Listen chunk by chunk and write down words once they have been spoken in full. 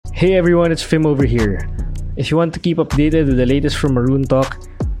Hey everyone, it's Fim over here. If you want to keep updated with the latest from Maroon Talk,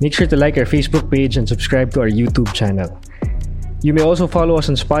 make sure to like our Facebook page and subscribe to our YouTube channel. You may also follow us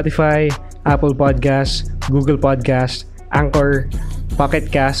on Spotify, Apple Podcasts, Google Podcasts, Anchor,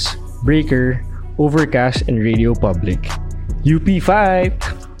 Pocket Casts, Breaker, Overcast, and Radio Public. UP Fight!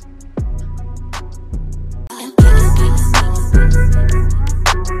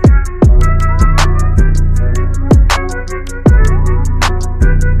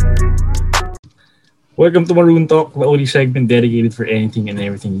 Welcome to Maroon Talk, the only segment dedicated for anything and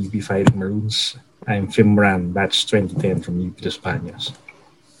everything UP5 Maroons. I'm Fimran, batch 2010 from UP Los Baños.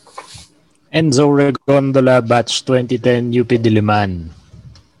 Enzo Regondola, batch 2010, UP Diliman.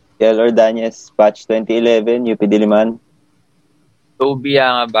 Kel Ordanyes, batch 2011, UP Diliman. Toby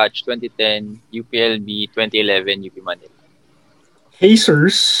Anga, batch 2010, UPLB 2011, UP Manila. Hey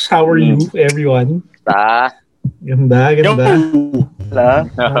sirs, how are you everyone? Ganda.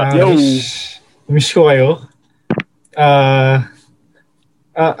 Yo! Miss ko kayo. I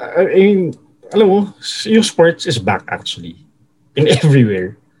mean, alam mo, yung sports is back actually. In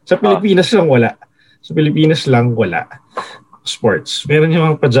everywhere. Sa Pilipinas lang wala. Sports. Meron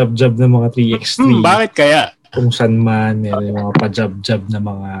yung mga pa-jab-jab na mga 3x3. Bakit kaya? Kung saan man, meron yung mga pa-jab-jab na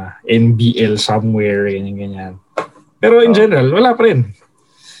mga NBL somewhere, ganyan. Pero in general, wala pa rin.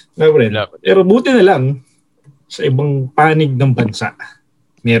 Pero buti na lang, sa ibang panig ng bansa,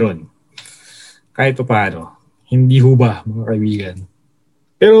 meron. Kahit pa paano. Hindi ho ba, mga kaibigan?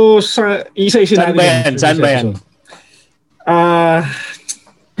 Pero sa isa-isa natin. Saan ba yan?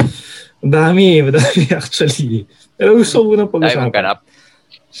 Madami actually. Pero gusto ko unang pag-usapan.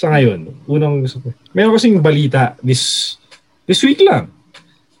 Sa ngayon, unang gusto ko. Meron kasing balita this week lang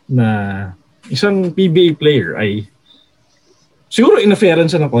na isang PBA player ay siguro in-offeran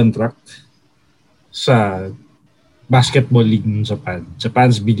siya ng contract sa basketball league ng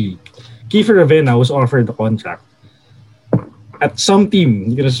Japan's Big League. Kiefer Ravena was offered the contract at some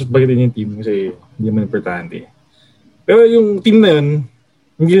team. Hindi ko na sasabagitin yung team kasi hindi naman importante. Pero yung team na yun,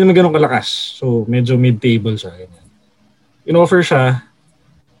 hindi naman ganun kalakas. So, medyo mid-table siya. Ganyan. In-offer siya.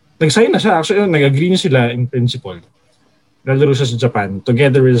 Nag-sign na siya. Actually, nag-agree na sila in principle. Lalaro siya sa Japan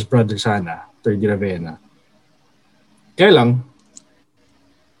together with his brother Sana, Terdy Ravena. Kaya lang,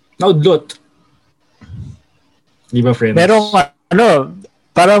 naudlot. Di ba, friends? Merong,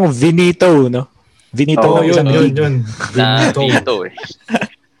 parang Vinito, no? Vinito. Yun. Vinito eh.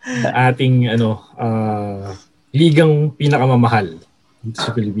 Ating, ligang pinakamamahal dito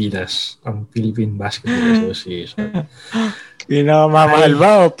sa Pilipinas, ang Philippine Basketball Association. Pinakamamahal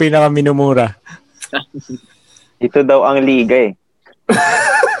ba o pinakaminumura? Ito daw ang liga eh.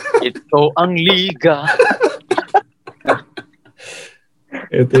 Ito ang liga.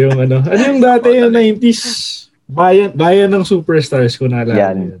 Ito yung ano yung dati yung 90s? Bayan ng superstars ko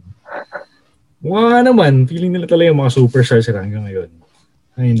naalala yan. Mga naman, feeling nila talaga yung mga superstars sila hanggang ngayon.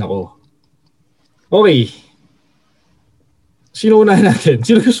 Ay nako. Okay. Sino unahin natin?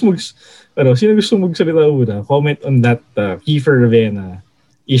 Sino gusto magsalita una? Comment on that Kiefer Ravena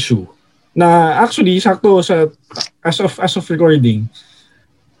issue. Na actually, sakto sa as of recording,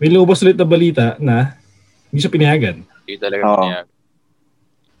 may lumabas ulit na balita na hindi siya pinayagan. Hindi talaga pinayagan.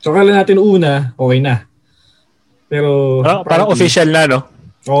 So kala natin una, okay na. Pero parang official na, no?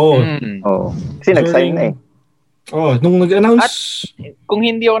 Oo. Kasi nag-sign na eh. Nung nag-announce. At kung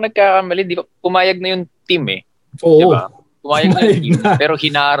hindi ako nagkakamali, di ba, pumayag na yung team eh. Oo. Diba? Pumayag na yung team, pero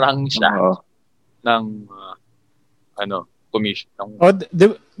hinarang siya ng commission.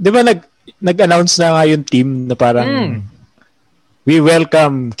 Di ba nag-announce na nga yung team na parang we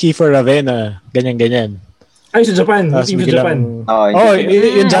welcome Kiefer Ravena, ganyan-ganyan. Ay, sa Japan. Team sa Japan.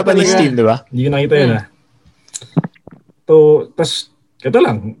 Yung Japanese team, di ba? Hindi ko nakita yun tas ito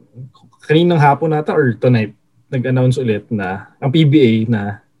lang, kaninang hapon nata or tonight, nag-announce ulit na ang PBA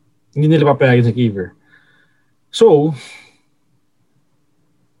na hindi nila papayagan sa Kiefer. So,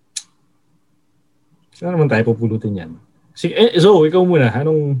 saan naman tayo pupulutin yan? Sige, Zo, ikaw muna.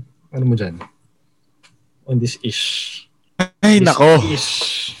 Ano mo dyan? On this ish. Ay, nako.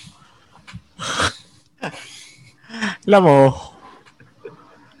 Alam mo,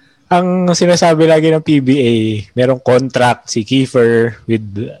 ang sinasabi lagi ng PBA, merong contract si Kiefer with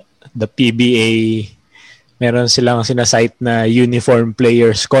the PBA. Meron silang sinasite na uniform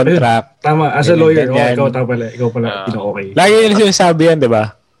players contract. Tama, as a lawyer, ikaw pala pino-okay. Lagi yung sinasabi yan, di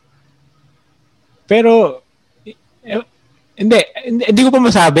ba? Pero, hindi ko pa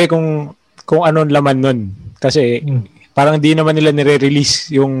masabi kung anong laman nun. Kasi, parang di naman nila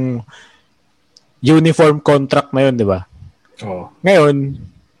nire-release yung uniform contract na yun, di ba? Oo. Ngayon,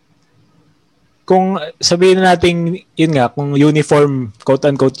 kung sabihin natin, yun nga, kung uniform,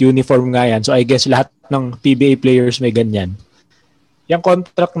 quote-unquote uniform nga yan, so I guess lahat ng PBA players may ganyan. Yung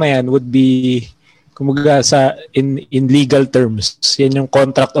contract na yan would be, kumbaga in legal terms, yan yung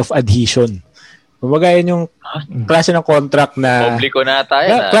contract of adhesion. Kumbaga yan yung klase ng contract na... Publiko na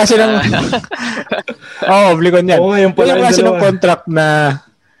tayo. Klase ng... publiko yan. Yung klase ng contract na...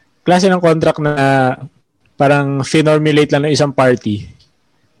 Klase ng contract na parang finormulate lang ng isang party.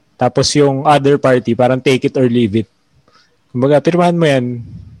 Tapos yung other party, parang take it or leave it. Kumbaga, pirmahan mo yan.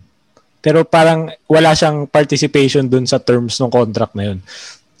 Pero parang wala siyang participation dun sa terms ng contract na yun.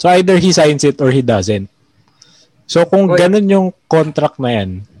 So either he signs it or he doesn't. So kung ganun yung contract na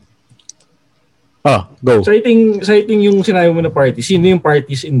yan, go. Citing yung sinabi mo na party, sino yung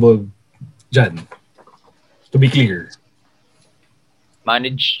parties involved dyan? To be clear.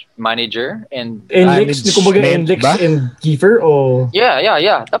 Manager and NLEX, kumbaga NLEX and Kiefer o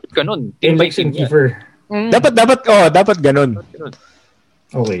Yeah. Dapat ganun. NLEX and Kiefer. Dapat ganun.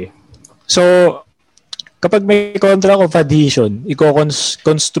 Okay. So kapag may contract of adhesion,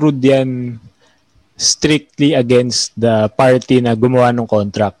 i-construed yan strictly against the party na gumawa ng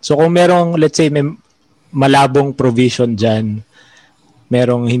contract. So kung merong, let's say, may malabong provision dyan,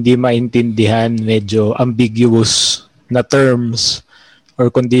 merong hindi maintindihan, medyo ambiguous na terms or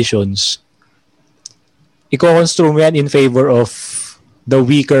conditions, i-construe mo yan in favor of the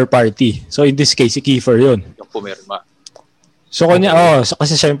weaker party. So in this case, si Kiefer yun. Yung pumirma. So kanya,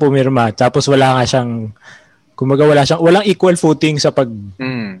 kasi siya yung pumirma. Tapos wala nga siyang, kumbaga walang equal footing sa paggawa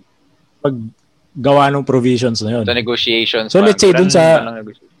ng provisions na yun. Sa negotiations. So let's say dun sa,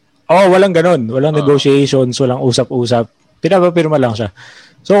 walang ganun. Walang negotiations, walang usap-usap. Pinapapirma lang siya.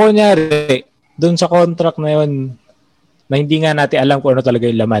 So kunyari, dun sa contract na yun, na hindi nga natin alam kung ano talaga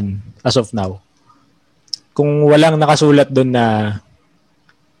yung laman as of now. Kung walang nakasulat doon na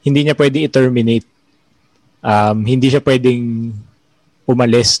hindi niya pwede i-terminate, hindi siya pwedeng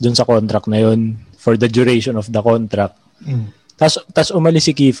umalis doon sa contract na yun for the duration of the contract. Tas umalis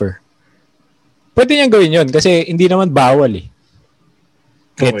si Kiefer. Pwede niyang gawin yun kasi hindi naman bawal eh.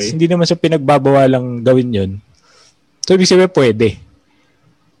 Okay. Hindi naman siya pinagbabawalang gawin yun. So, ibig sabihin pwede.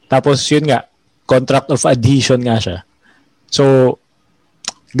 Tapos yun nga, contract of adhesion nga siya. So,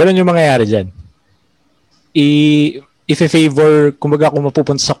 ganun yung mangyayari dyan. If-favor, kumbaga kung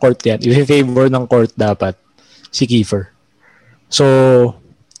mapupunta sa court yan, if-favor ng court dapat si Kiefer. So,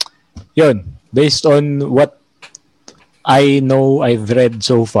 yun. Based on what I know, I've read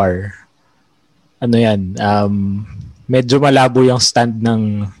so far, ano yan, medyo malabo yung stand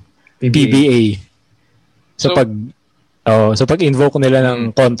ng PBA sa pag-invoke nila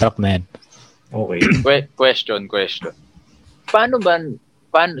ng contract na yan. Okay. Question. Ano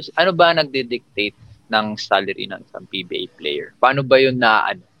ba nagde-dictate ng salary ng isang PBA player? Paano ba yun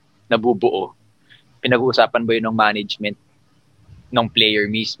nabubuo? Pinag-uusapan ba yun ng management ng player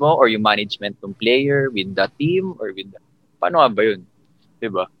mismo or yung management ng player with the team or with the... Paano nga ba yun?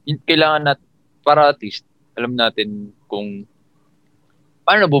 Diba? Kailangan para at least alam natin kung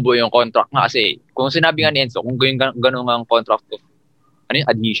paano nabubuo yung contract nga kasi kung sinabi nga ni Enzo, kung gano'n ang contract of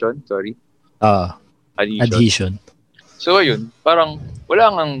adhesion, sorry. Adhesion. So yun, parang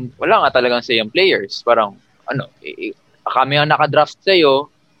wala nga talagang say ang players. Parang kami ang naka-draft sa iyo.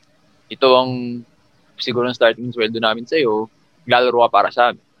 Ito ang siguro ang starting sweldo namin sa iyo. Lalaro ka para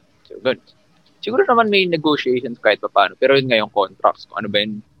sa amin. So ganun. Siguro naman may negotiations kahit paano. Pero yun nga yung contracts. Kung ano ba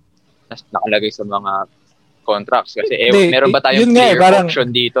yun nakalagay sa mga contracts. Kasi meron ba tayong player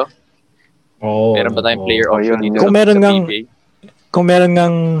option dito? Meron ba tayong player option dito? Kung meron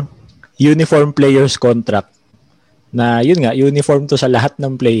ngang uniform players contract, na yun nga, uniform to sa lahat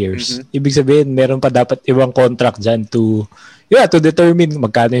ng players. Ibig sabihin, meron pa dapat ibang contract dyan to determine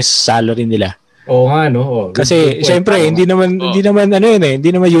magkano yung salary nila. Oo nga, no? Kasi, syempre, hindi naman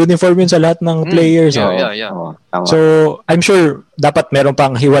uniform yun sa lahat ng players. Yeah. So, I'm sure, dapat meron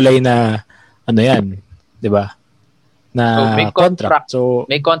pang hiwalay na, di ba? Na may contract. So,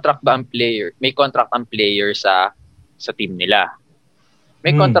 may contract ba ang player? May contract ang player sa team nila?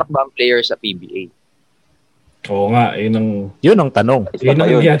 May contract ba ang player sa PBA? Oo nga, yun ang tanong. Yun ang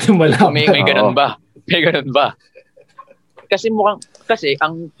hindi natin malaman. May ganun ba? May ganun ba? Kasi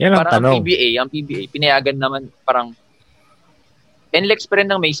ang parang ang PBA, pinayagan naman parang NLEX pa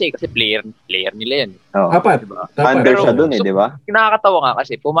rin ng may say kasi player nila yan. Dapat. Diba? Under siya dun di ba? Nakakatawa nga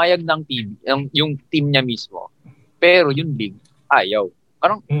kasi pumayag ng team, yung team niya mismo. Pero yung league, ayaw.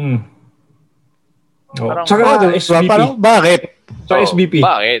 Parang Saka SBP. Parang bakit? Sa SBP.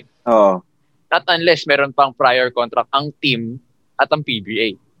 Bakit? Oo. Not unless meron pang prior contract ang team at ang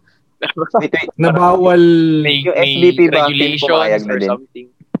PBA. Na bawal may SBP ba, regulations or something.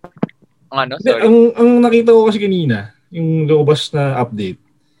 Sorry. Ang nakita ko kasi kanina, yung lumabas na update,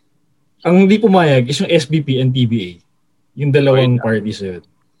 ang hindi pumayag is yung SBP and PBA. Yung dalawang parties na yun.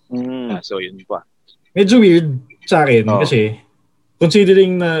 So, yun pa. Medyo weird sa akin kasi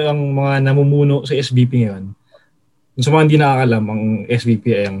considering na ang mga namumuno sa SBP ngayon, sa mga hindi nakakalam, ang SBP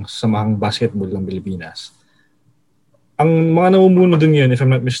ay ang Samahang Basketball ng Pilipinas. Ang mga namumuno dun yun, if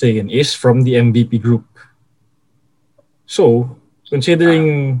I'm not mistaken, is from the MVP group. So,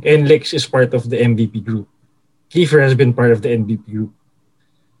 considering NLEX is part of the MVP group, Kiefer has been part of the MVP group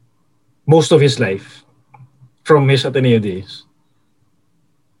most of his life from his Ateneo days.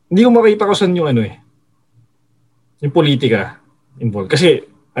 Hindi ko makita ko saan yung yung politika involved. Kasi,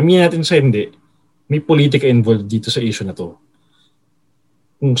 aminin natin sa hindi, may politika involved dito sa issue na to.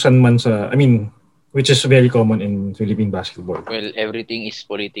 Kung saan man which is very common in Philippine basketball. Well, everything is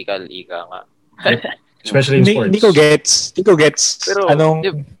political, ika nga. Especially in sports. Hindi ko gets pero,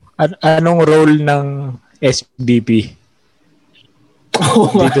 anong role ng SBP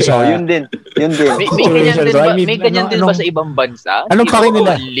dito sa yun din. May ganyan din ba sa ibang bansa? Anong pake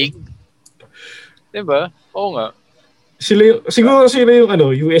nila? League? Diba? Oo nga. Siguro sila yung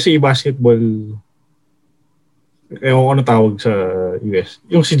USA basketball. Ewan ko ano tawag sa US.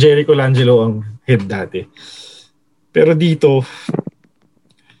 Yung si Jerry Colangelo ang head dati. Pero dito,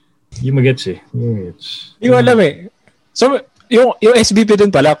 yung magets eh. Hindi ko alam eh. So, yung SBP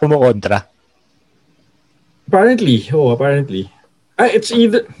din pala kumukontra. Apparently. It's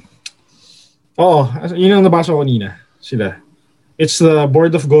either... yun ang nabasa ko kanina. Sila. It's the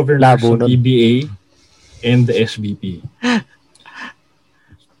Board of Governors of PBA and the SBP.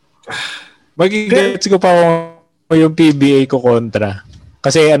 Magigets ko pa yung PBA ko kontra.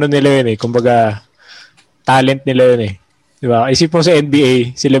 Kasi nila yun eh. Kumbaga, talent nila yun eh. Diba? Isip mo sa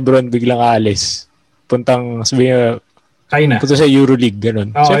NBA, si LeBron biglang aalis. Punta sa EuroLeague,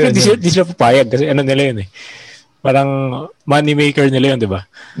 ganun. Siyempre, di sila papayag kasi nila yun eh. Parang money maker nila yun, diba?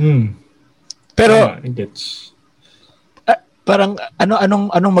 Pero, parang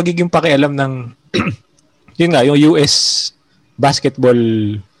anong magiging pakialam ng yun nga, yung US basketball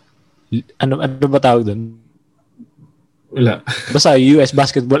ano ba tawag doon? Wala. Basta US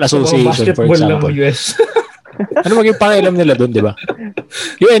Basketball Association, for example. US. Ano maging pakialam nila doon, di ba?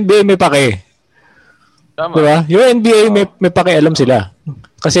 Yung NBA may pake. Tama. Di ba? Yung NBA may pakialam sila.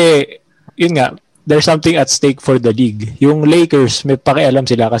 Kasi, yun nga, there's something at stake for the league. Yung Lakers, may pakialam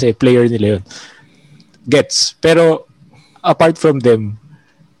sila kasi player nila yun. Gets. Pero, apart from them,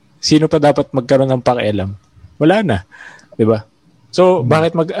 sino pa dapat magkaroon ng pakialam? Wala na. Di ba? So,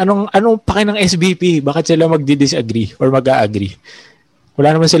 bakit anong pake ng SBP? Bakit sila magdi-disagree or mag-a-agree?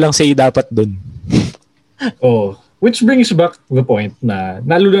 Wala naman silang say dapat dun. Which brings back to the point na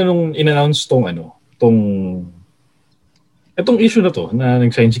lalo na nung in-announce itong issue na to na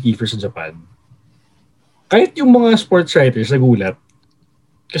nag-sign si Kiefer sa Japan. Kahit yung mga sports writers nagulat.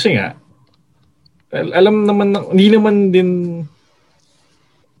 Kasi nga, alam naman, hindi naman din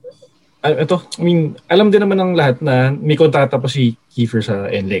alam din naman ng lahat na may kontrata pa si Kiefer sa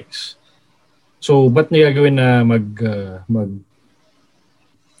NLEX. So, ba't niya gagawin na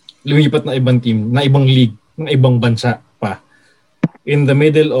lumipat na ibang team, na ibang league, ng ibang bansa pa in the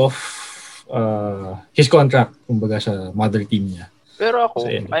middle of his contract, kumbaga sa mother team niya. Pero ako,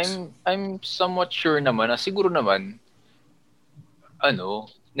 I'm somewhat sure naman na siguro naman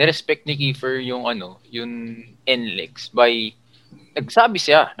nirespect ni Kiefer yung NLEX by nagsabi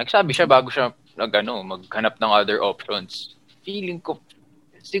siya bago siya maghanap ng other options. Feeling ko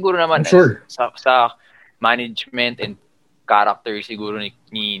siguro naman sure. sa management and character siguro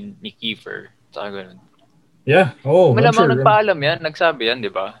ni Kiefer. Saka ganun. Yeah. Malamang nagpaalam yan, nagsabi yan,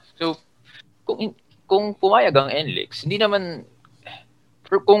 'di ba? So kung pumayag ang NLEX, hindi naman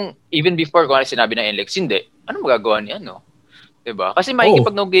kung even before kung sinabi ng NLEX, hindi. Ano magagawa niya, no? 'Di ba? Kasi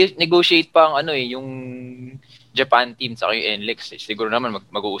makikipag-negotiate pa ang yung Japan team sa yung NLEX. Siguro naman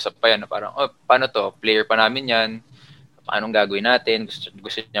mag-uusap pa yan na parang, paano to? Player pa namin yan. Paano gagawin natin?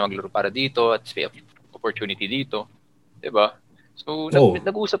 Gusto niya maglaro para dito at may opportunity dito. Diba? So,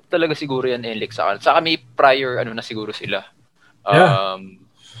 nag-uusap talaga siguro yan NLEX. Saka may prior na siguro sila.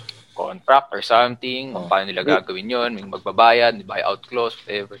 Contract or something. Paano nila gagawin yun? May magbabayad, may buyout clause,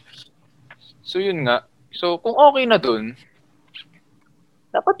 whatever. So, yun nga. So, kung okay na dun,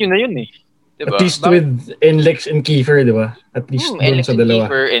 dapat yun na yun eh. Diba? At least with NLEX and Kiefer, di ba? At least dun sa dalawa.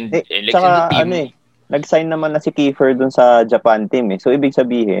 Kiefer and NLEX saka, and the team. Nag-sign naman na si Kiefer dun sa Japan team eh. So, ibig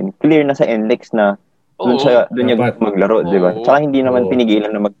sabihin, clear na sa NLEX na dun niya maglaro, di ba? Saka hindi naman pinigilan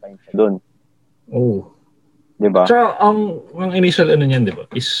na mag-sign siya dun. Di ba? Saka, ang initial niyan, di ba,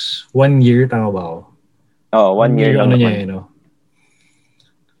 is 1 year, tama ba ako? 1 year lang naman.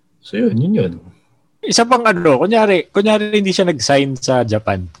 So yun. Isa pang kunyari hindi siya nag-sign sa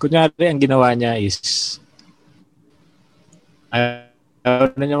Japan. Kunyari ang ginawa niya is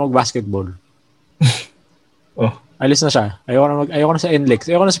ayaw na niya mag-basketball. Alis na siya. Ayoko na sa NLEX.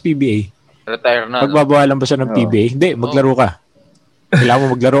 Ayoko na sa PBA. Retire na. Magbabawalan ba siya ng PBA? Hindi, maglaro ka. Kailangan mo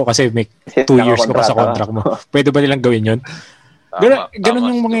maglaro kasi may 2 years ka pa sa contract mo. Pwede ba nilang gawin yun? Ganun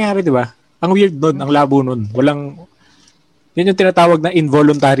yung mangyayari, di ba? Ang weird nun, ang labo nun. Yun yung tinatawag na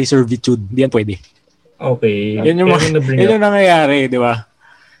involuntary servitude. Hindi yan pwede. Okay. Yan yung nangyayari, di ba?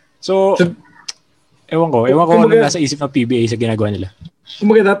 So, ewan ko ano nasa isip ng PBA sa ginagawa nila.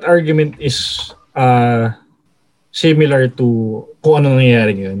 Kumbaga that argument is similar to kung ano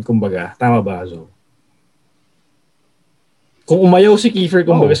nangyayari ngayon. Kumbaga, tama ba? So, kung umayaw si Kiefer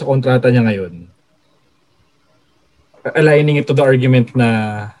sa kontrata niya ngayon, aligning it to the argument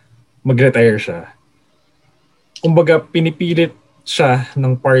na mag-retire siya. Kumbaga, pinipilit siya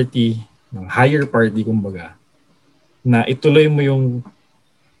ng higher party, na ituloy mo yung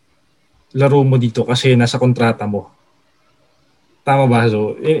laro mo dito kasi nasa kontrata mo. Tama ba?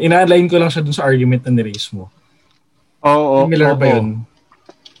 So, ina-align ko lang siya dun sa argument na niraise mo. Oo. Similar ba yun?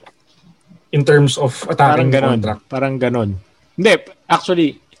 In terms of attacking contract. Parang ganon. Hindi,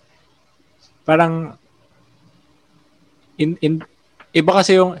 actually, parang iba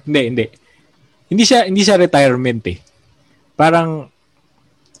kasi yung hindi siya retirement eh. Parang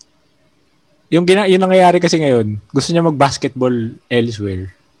yung nangyayari kasi ngayon, gusto niya mag-basketball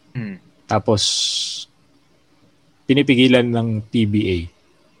elsewhere. Tapos pinipigilan ng PBA.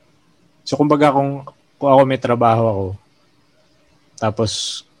 So kumbaga kung ako may trabaho ako,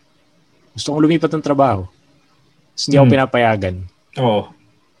 tapos gusto kong lumipat ng trabaho, tapos hindi ako pinapayagan. Oo.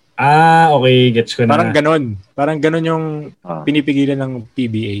 Okay, gets ko na. Parang ganon yung pinipigilan ng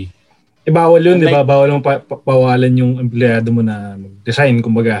PBA. Bawal yun, di ba? Bawal mong pawalan yung empleyado mo na mag-design,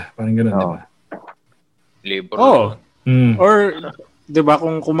 parang ganon, di ba? Labor. Or, di ba,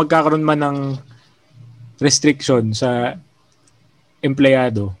 kung magkakaroon man ng restriction sa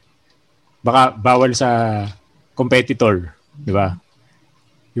empleyado, baka bawal sa competitor, di ba?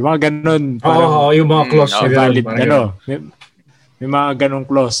 Yung mga ganon. Yung mga clause na valid, may mga ganong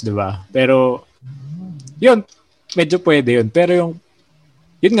clause, di ba? Pero, yun, medyo pwede yun. Pero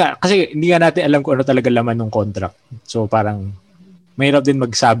yun nga, kasi hindi nga natin alam kung ano talaga laman ng contract. So, parang, mahirap din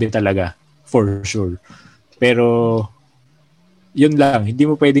magsabi talaga, for sure. Pero, yun lang, hindi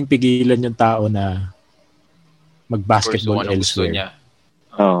mo pwedeng pigilan yung tao na mag-basketball elsewhere.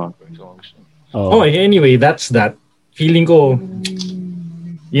 Anyway, that's that. Feeling ko,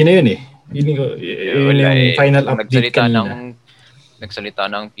 yun na yun eh. Feeling ko, yun yung final update kanina. Nagsalita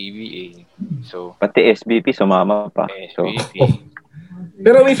ng PBA. So, pati SBP sumama pa.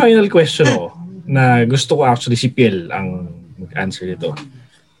 Pero may final question na gusto ko actually si Piel ang mag-answer dito.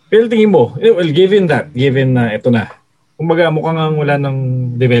 Piel, tingin mo, given na ito na, kumbaga mukhang wala ng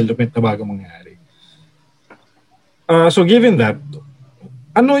development na bago mangyari. So given that,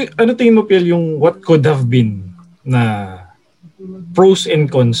 ano tingin mo, Piel, yung what could have been na pros and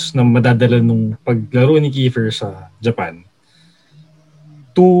cons na madadala nung paglaro ni Kiefer sa Japan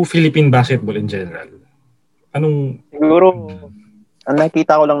to Philippine basketball in general? Siguro, ang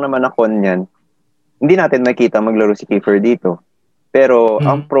nakita ko lang naman na con niyan, hindi natin makita maglaro si Kiefer dito. Pero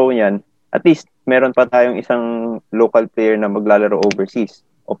ang pro niyan, at least meron pa tayong isang local player na maglalaro overseas.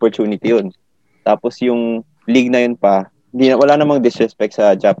 Opportunity yun. Tapos yung league na yun pa, wala namang disrespect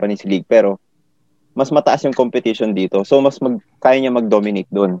sa Japanese league, pero mas mataas yung competition dito. So mas kaya niya mag-dominate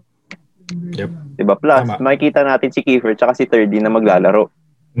doon. Yep. Diba? Plus, makikita natin si Kiefer tsaka si Thirdy na maglalaro.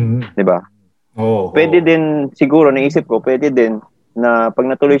 Diba? Pwede din, siguro naisip ko, pwede din na pag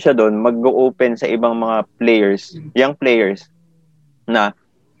natuloy siya doon, mag-go-open sa ibang mga players, young players, na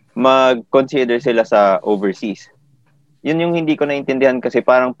mag-consider sila sa overseas. Yun yung hindi ko naintindihan kasi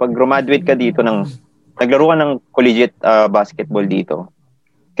parang pag graduate ka dito naglaro ka ng collegiate basketball dito,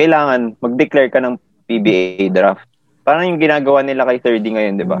 kailangan mag-declare ka ng PBA draft. Parang yung ginagawa nila kay Thirdy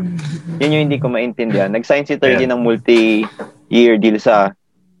ngayon, di ba? Yun yung hindi ko maintindihan. Nag-sign si Thirdy ng multi-year deal sa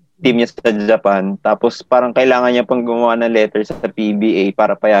team niya sa Japan, tapos parang kailangan niya pang gumawa ng letter sa PBA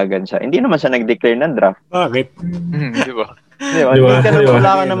para payagan siya. Hindi naman siya nag-declare ng draft. Bakit? Di ba?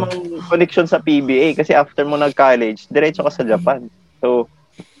 Wala ka namang connection sa PBA kasi after mo nag-college, diretso ka sa Japan. So,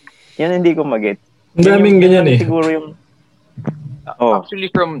 yan hindi ko mag-get. Ang daming ganyan eh. Siguro yung...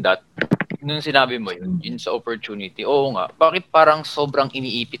 Actually, from that, nung sinabi mo yun sa opportunity, oo nga, bakit parang sobrang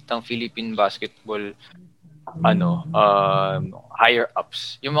iniipit ng Philippine basketball higher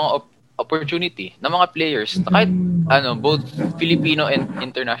ups, yung mga opportunity ng mga players, kahit both Filipino and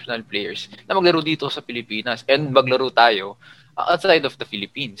international players, na maglaro dito sa Pilipinas and maglaro tayo outside of the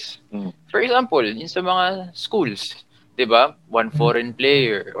Philippines. For example, in sa mga schools, 'di ba? One foreign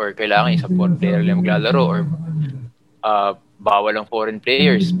player or kailangan isang foreign player lang maglalaro or bawal ang foreign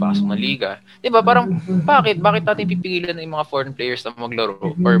players pasok ng liga. 'Di ba? Parang bakit natin pipigilan ng mga foreign players na maglaro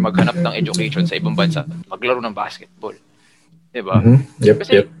or maghanap ng education sa ibang bansa, maglaro ng basketball? 'Di ba?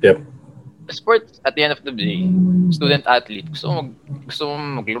 Yep. Sports at the end of the day, student athlete gusto mo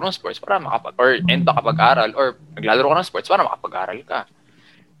maglaro ng sports para makapag-aral or naglalaro ka ng sports para makapag-aral ka.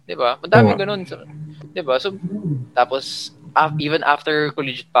 'Di ba? Madami ganoon, 'di ba? So tapos even after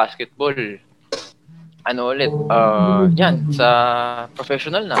collegiate basketball, yan sa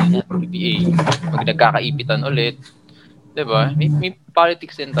professional na, yan, PBA, nagkakaipitan ulit, 'di ba? May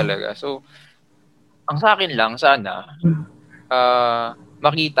politics din talaga. So ang sa akin lang sana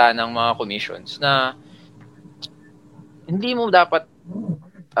makita ng mga commissions na hindi mo dapat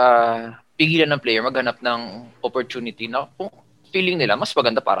pigilan ng player maghanap ng opportunity na kung feeling nila mas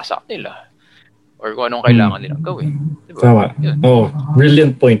maganda para sa kanila or kung anong kailangan nilang gawin. Diba? Tama.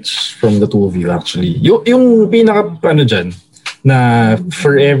 Brilliant points from the two of you actually. Yung pinaka dyan na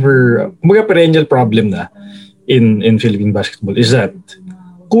forever, perennial problem na in Philippine basketball is that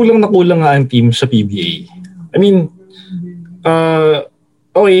kulang nga ang team sa PBA. I mean,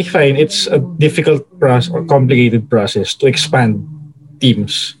 okay, fine. It's a difficult process or complicated process to expand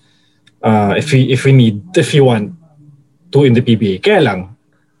teams if you want to in the PBA. Kaya lang,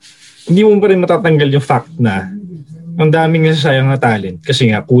 hindi mo pa rin matatanggal yung fact na ang daming nasasayang na talent kasi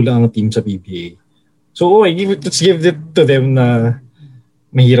nga kulang ang team sa PBA. So, let's give it to them na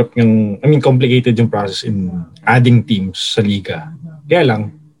mahirap complicated yung process in adding teams sa liga. Kaya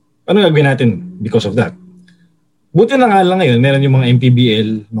lang, ano gagawin natin because of that? Buti na nga lang ngayon, meron yung mga MPBL,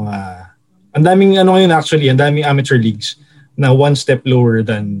 ang daming amateur leagues na one step lower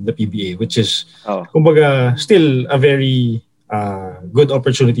than the PBA, which is, kumbaga, still a very good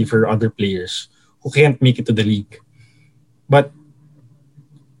opportunity for other players who can't make it to the league. But,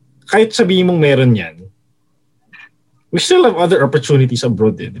 kahit sabihin mong meron yan, we still have other opportunities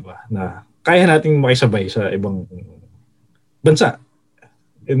abroad, di ba? Na kaya nating makisabay sa ibang bansa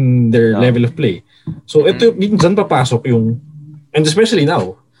in their level of play. So ito minsan papasok and especially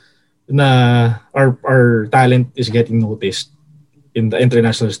now na our talent is getting noticed in the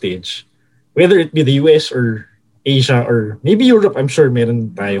international stage, whether it be the US or Asia or maybe Europe. I'm sure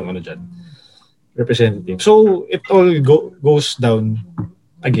meron tayong dyan representative. So it all goes down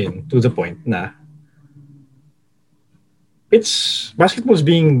again to the point na basketball is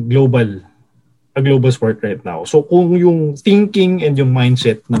being a global sport right now. So kung yung thinking and yung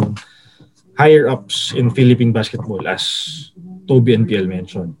mindset ng higher ups in Philippine basketball, as Toby and PL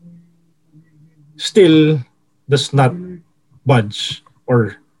mentioned, still does not budge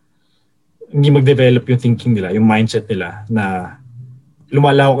or hindi mag-develop yung thinking nila, yung mindset nila na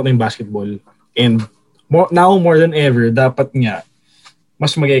lumalawak na yung basketball, and now more than ever, dapat nga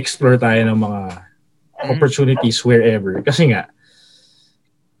mas mag-explore tayo ng mga opportunities wherever. Kasi nga,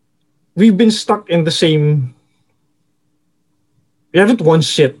 we've been stuck in the same, we haven't won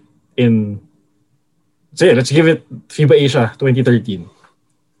shit in, let's give it FIBA Asia 2013.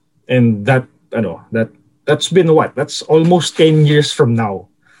 And that's been what? That's almost 10 years from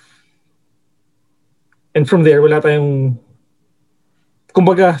now. And from there, wala tayong,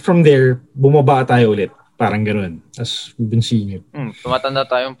 kumbaga from there, bumaba tayo ulit. Parang ganun. As we've been seeing it. Tumatanda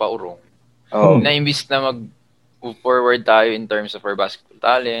tayong paurong. Na imbis na mag-move forward tayo in terms of our basketball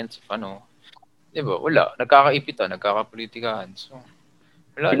talents, diba? Wala. Nagkakaipitan, nagkakapolitikahan. So,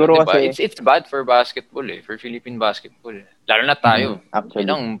 wala. Siguro diba? kasi, it's bad for basketball for Philippine basketball. Lalo na tayo. Actually.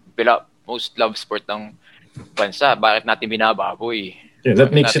 Yun ang most loved sport ng bansa. Bakit natin binababoy? Yeah,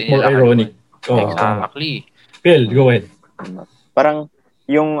 that makes it more ironic. Exactly. Phil, go ahead. Parang,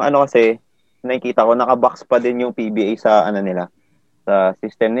 yung kasi, nakikita ko, nakabox pa din yung PBA sa nila, sa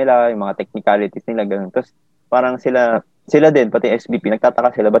system nila, yung mga technicalities nila, ganun. Tapos, parang sila din, pati SBP,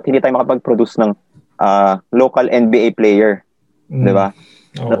 nagtataka sila, ba't hindi tayo makapag-produce ng local NBA player? Di ba?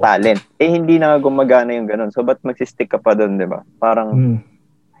 Na talent. Hindi na gumagana yung ganun. So, ba't magsistick ka pa doon, di ba? Parang,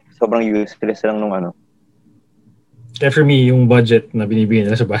 sobrang useless lang nung Kaya for me, yung budget na binibigyan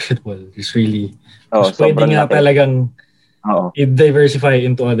nila sa basketball is really, pwede nga talagang i-diversify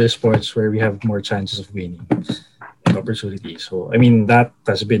into other sports where we have more chances of winning and opportunities. So, I mean, that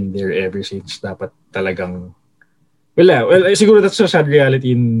has been there ever since. Dapat talagang, siguro that's a sad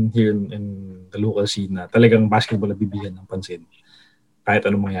reality here in the local scene na talagang basketball na bibigyan ng pansin kahit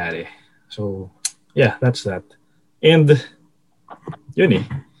anong mangyari. So, yeah, that's that. And, yun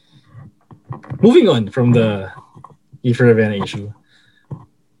moving on from the Kiefer Ravena issue.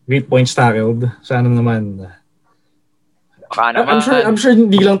 Great points tackled. Sana naman. I'm sure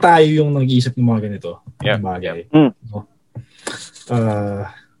hindi lang tayo yung nag-iisip ng mga ganito. Bagay.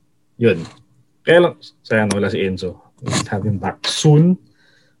 Yun. Kaya lang, sayang wala si Enzo. We'll have him back soon.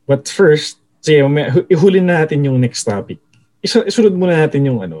 But first, ihulin natin yung next topic. Isunod muna natin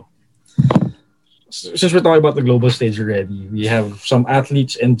yung since we're talking about the global stage already, we have some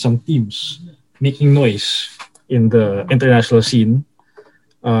athletes and some teams making noise in the international scene.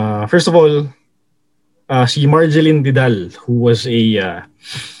 First of all, si Marjeline Didal, who was a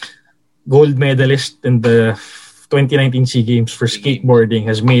gold medalist in the 2019 SEA Games for skateboarding,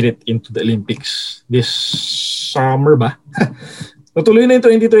 has made it into the Olympics this summer ba? Natuloy na yung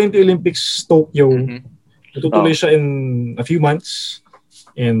 2020 Olympics Tokyo. Natutuloy siya in a few months.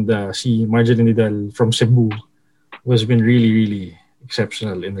 And si Marjeline Didal from Cebu, who has been really, really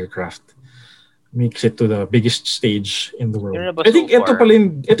exceptional in her craft, makes it to the biggest stage in the world. I think ito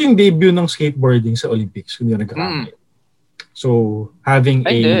yung debut ng skateboarding sa Olympics, kung hindi nagkakamali. So, having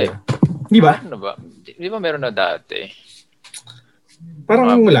di ba? Ano ba? Di ba meron na dati?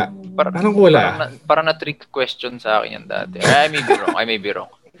 Parang wala. Parang na-trick question sa akin yan dati. I may be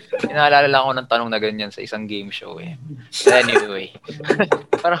wrong. Inaalala lang ako ng tanong na ganyan sa isang game show eh. Anyway.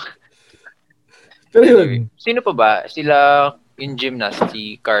 Parang... Pero yun. Sino pa ba? Sila in gymnast,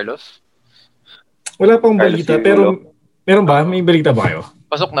 si Carlos? Wala pang balita, pero meron ba? May balita ba kayo?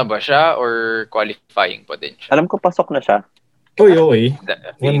 Pasok na ba siya or qualifying pa din siya? Alam ko pasok na siya. Okay.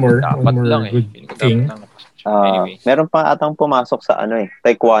 One more good thing. Anyway. Meron pa atang pumasok sa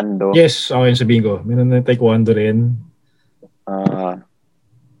taekwondo. Yes, okay, sabihin ko. Meron na taekwondo rin.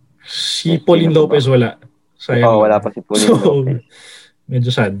 Si Pauline Lopez wala. Sayang. Wala pa si Pauline Lopez. Medyo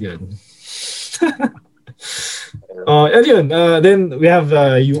sad yun. Then we have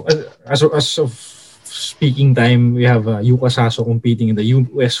as of speaking time, we have Yuka Saso competing in the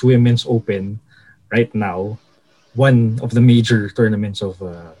US Women's Open right now. One of the major tournaments of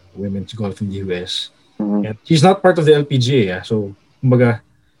women's golf in the US. And she's not part of the LPGA. So, kumbaga,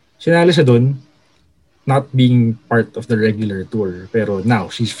 sinali siya dun, not being part of the regular tour. Pero now,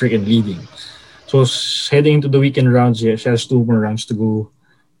 she's freaking leading. So, heading into the weekend rounds, she has 2 more rounds to go.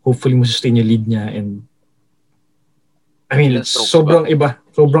 Hopefully, masustain yung lead niya. And, I mean, sobrang iba.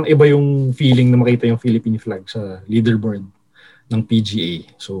 Sobrang iba yung feeling na makita yung Philippine flag sa leaderboard ng PGA.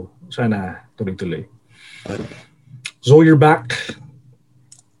 So, sana tuloy-tuloy. So, you're back.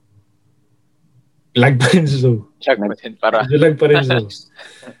 Lag pa rin Zo. Lag pa rin Zo.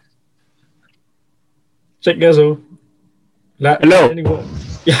 Check nga Zo. Hello.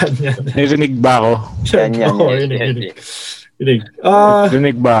 Yan. Narinig ba ako? Rinig.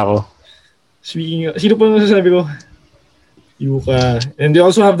 Narinig ba ako? Speaking of, sino pa nasasabi ko? Yuka. And they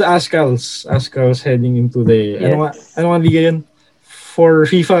also have the Ascals. Ascals heading into the... Yes. Ano nga liga yan? For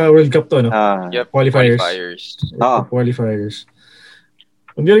FIFA World Cup to, no? Yep, qualifiers. Qualifiers.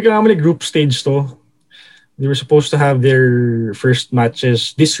 Kung di nagkakamali, group stage to. They were supposed to have their first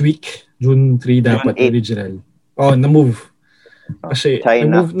matches this week. June 3 dapat original. Na-move. Kasi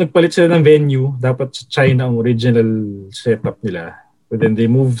nagpalit sila ng venue. Dapat sa China ang original setup nila. But then they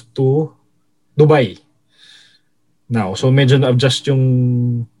moved to Dubai. Now, so medyo na-adjust yung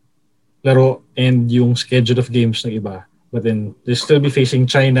laro and yung schedule of games ng iba. But then they'll still be facing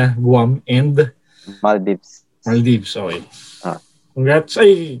China, Guam, and Maldives. Okay. Congrats.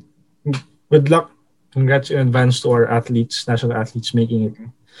 Good luck. Congrats in advance to our athletes, national athletes making it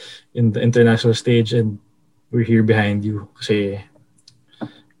in the international stage, and we're here behind you kasi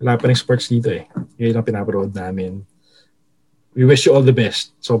wala pa rin sports dito eh. Yun ang pinaparood namin. We wish you all the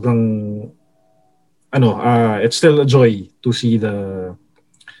best. Sobrang it's still a joy to see the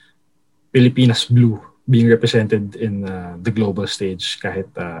Pilipinas Blue being represented in the global stage kahit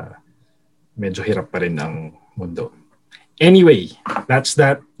medyo hirap pa rin ang mundo. Anyway, that's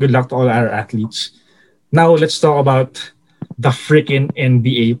that. Good luck to all our athletes. Now, let's talk about the freaking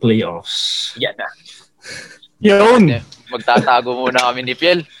NBA playoffs. Yan na. Yun! Magtatago muna kami ni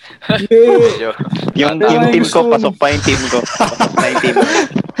Piel. yung team ko, pasok pa yung team ko. Pasok na yung team ko.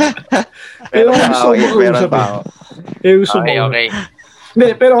 Okay. Hindi,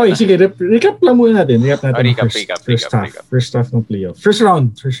 pero okay, sige. Recap lang muna natin. Recap first half ng playoff. First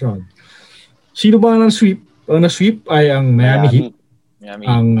round. Sino ba ang sweep? Ang na-sweep ay ang Miami Heat.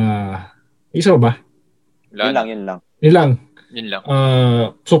 Ang isa ba? Yun lang.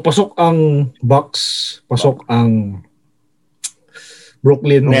 So pasok ang Bucks, pasok ang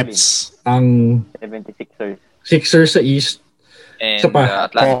Brooklyn Nets, ang 76ers. Sixers sa East. And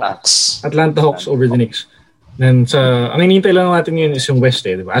Atlanta Hawks over the Knicks. Then ang hinihintay lang natin ngayon is yung West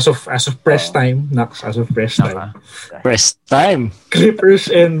di ba? As of press time, Press time. Clippers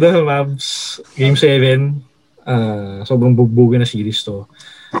and the Mavs Game 7. Sobrang bugbugin na series to.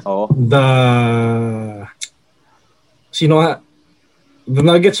 The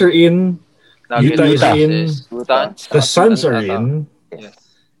Nuggets are in. Utah is in. The Suns are in.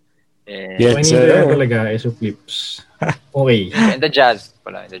 Yes, sir. Talaga is flips. Okay. And the Jazz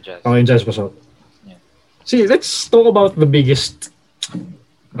pala. Okay, Jazz pa so. See, let's talk about the biggest.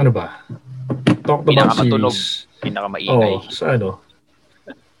 Ano ba? Talk about series. Pinakamaingay.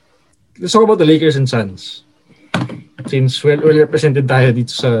 Let's talk about the Lakers and Suns. Since well represented tayo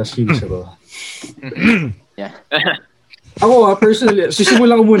dito sa series ito. Yeah. Ako personally,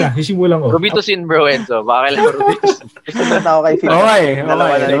 sisimulan ko. Rubitosin bro, Enzo. Bakit lang Rubitosin? Gusto ako kay Phil. Okay.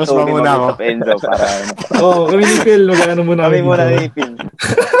 Labas pa muna ako. Enzo para kami ni Phil. Magkano muna kami muna ni Phil.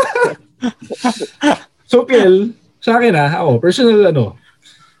 So, Phil, sa akin ako, personal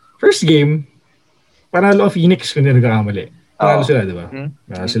first game, panalo ang Phoenix kung hindi nagkakamali. Panalo sila, di ba?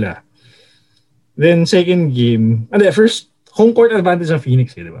 Panalo sila. Then, second game, first, home court advantage ng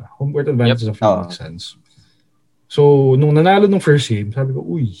Phoenix, di ba? Home court advantage ng Phoenix Suns. So, nung nanalo nung first game, sabi ko,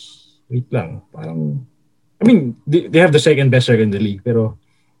 wait lang. Parang, they have the second best record in the league, pero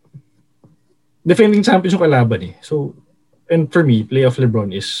defending champions yung kalaban eh. So, and for me, playoff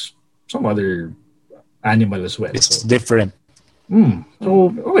LeBron is some other animal as well. It's different. So,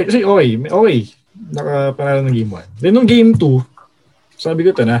 okay. Nakapanalo ng game 1. Then, nung game 2, sabi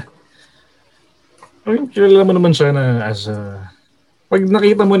ko ito na, kilala mo naman siya na pag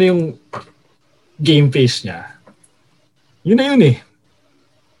nakita mo na yung game face niya, yun na yun eh.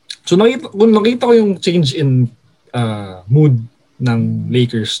 So, nakita ko yung change in mood ng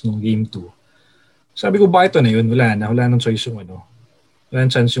Lakers nung game 2. Sabi ko, bakit ito na yun? Wala nang choice yung wala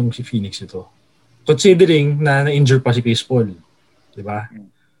nang chance yung si Phoenix ito. Considering na na-injure pa si Chris Paul. Diba?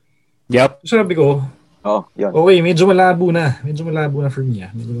 Yep. So, sabi ko, yun. Okay, medyo malabo na. Medyo malabo na for me.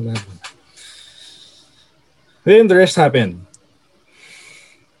 Medyo malabo na. Then, the rest happened.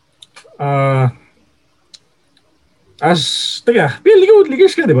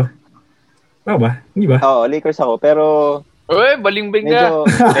 Lakers ka, di ba? Tama ba? Hindi ba? Oo, Lakers ako. Pero Uy, baling-bing ka.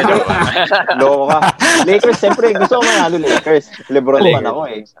 Loko ka. Lakers, siyempre, gusto ko manalo Lakers. LeBron fan ako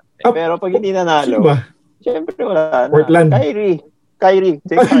eh. Pero pag hindi nanalo, siyempre wala na. Portland. Kyrie.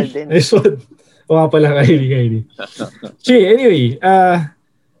 James Harden. Pala, Kyrie. Anyway,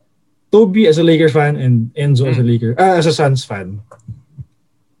 Toby as a Lakers fan and Enzo as a Suns fan.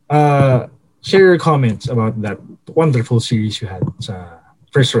 Share your comments about that wonderful series you had sa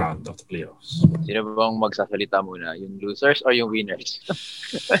first round of the playoffs. Sino bang magsasalita muna? Yung losers or yung winners?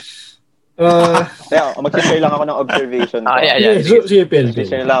 Mag-share lang ako ng observation. Sige, Pel.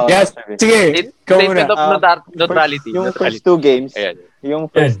 Mag-share lang ako ng observation. Sige, statement of neutrality. Yung first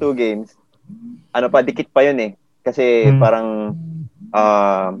two games, dikit pa yun eh. Kasi parang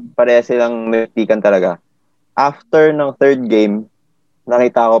pareha silang nagtikan talaga. After ng third game,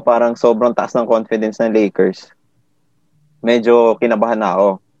 nakita ko parang sobrang taas ng confidence ng Lakers. Medyo kinabahan na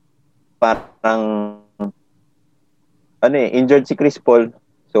ako. Parang injured si Chris Paul.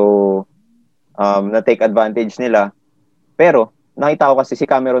 So na-take advantage nila. Pero nakita ko kasi si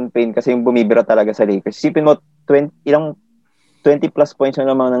Cameron Payne kasi yung bumibira talaga sa Lakers. Isipin mo 20 plus points na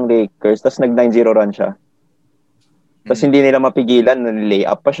naman ng Lakers, tapos nag 9-0 run siya. Tapos hindi nila mapigilan,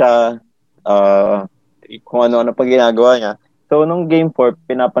 nag-layup pa siya. Kung ano-ano pa ginagawa niya. So nung game 4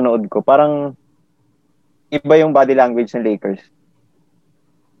 pinapanood ko, parang iba yung body language ng Lakers.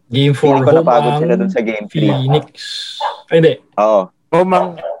 Game 4, napagod sila dun sa game 3. Phoenix. Ay, hindi. Oo.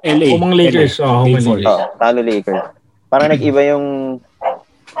 Homang LA. Homang Lakers. Homang Lakers. Talo Lakers. Parang nag-iba yung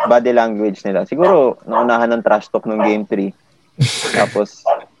body language nila. Siguro, naunahan ng trash talk nung game 3. Tapos,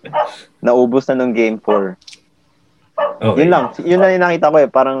 naubos na nung game 4. Okay. Yun lang yung nakita ko eh.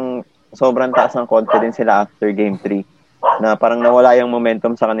 Parang sobrang taas ng confidence sila after game 3. Na parang nawala yung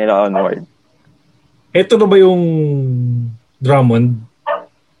momentum sa kanila onward. Ito na ba yung Drummond?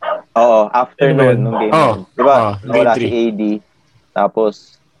 Oo, after nung game 1. Diba? Wala si AD.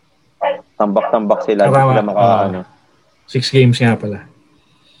 Tapos, tambak-tambak sila. Sila 6 games nga pala.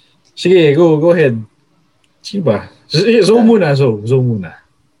 Sige, go ahead. Sige ba? Zo muna.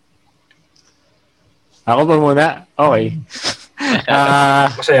 Ako pa muna? Okay.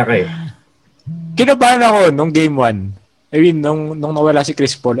 Masaya ka eh. Kinabahan ako nung game 1. I mean, nung nawala si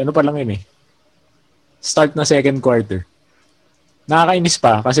Chris Paul, ano pa lang yun eh. Start na second quarter. Nakakainis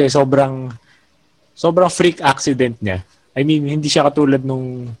pa kasi sobrang freak accident niya. I mean, hindi siya katulad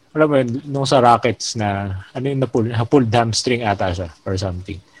nung sa Rockets na pulled hamstring ata siya or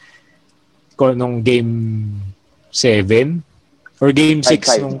something. nung game 7 or game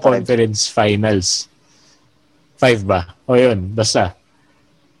 6 nung conference finals. 5 ba? O yun, basta.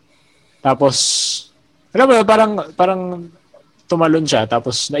 Tapos, alam mo, parang tumalon siya,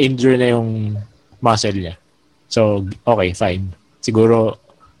 tapos na-injure na yung muscle niya. So, okay, fine. Siguro,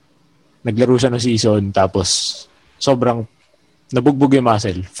 naglaro siya ng season, tapos sobrang nabugbog yung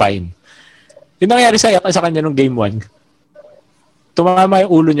muscle, fine. Yung nangyari sa kanya nung game 1, tumama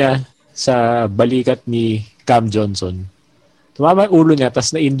yung ulo niya sa balikat ni Cam Johnson. Tumama yung ulo niya,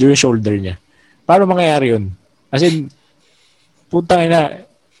 tapos na-injure yung shoulder niya. Paano mangyayari yun? As in, putang ina.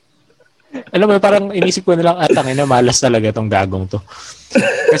 Alam mo, parang inisip ko na lang, tangin na, malas talaga tong gagong to.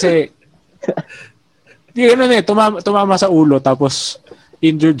 Kasi, di ganun tumama sa ulo, tapos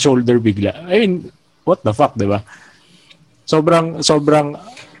injured shoulder bigla. I mean, what the fuck, diba? Sobrang,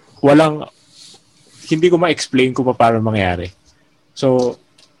 walang, hindi ko ma-explain kung paano mangyari. So,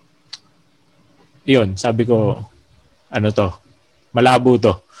 yun, sabi ko, malabo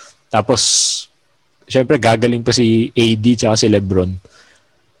to. Tapos, syempre, gagaling pa si AD tsaka si LeBron.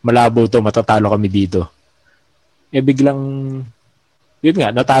 Malabo to, matatalo kami dito. Biglang, yun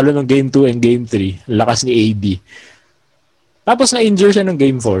nga, natalo ng game 2 and game 3. Lakas ni AD. Tapos na-injure siya ng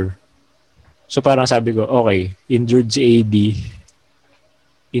game 4. So parang sabi ko, okay, injured si AD.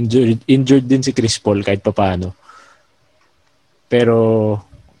 Injured din si Chris Paul kahit papaano. Pero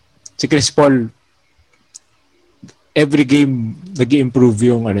si Chris Paul, every game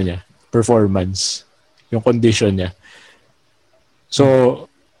nag-i-improve yung performance, yung condition niya. So,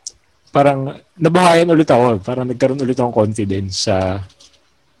 parang nabuhayan ulit ako. Parang nagkaroon ulit akong confidence sa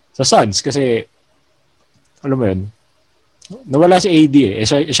Suns kasi alam mo yun, nawala si AD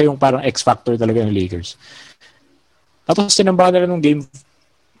siya yung parang X-factor talaga ng Lakers. Tapos tinambakan nila nung game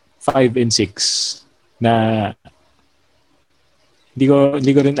 5 and 6 na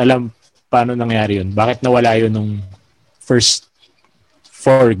hindi ko rin alam paano nangyari yun. Bakit nawala yun nung first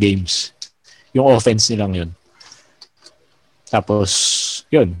 4 games? Yung offense nilang yun. Tapos,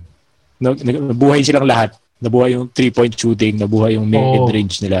 yun. Nabuhay silang lahat. Nabuhay yung 3-point shooting, nabuhay yung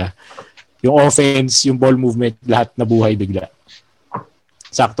mid-range nila. Yung offense, yung ball movement, lahat nabuhay bigla.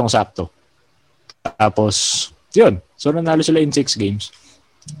 Saktong-sakto. Tapos, yun. So, nanalo sila in 6 games.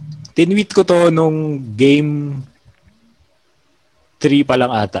 Tinweet ko to nung game 3 pa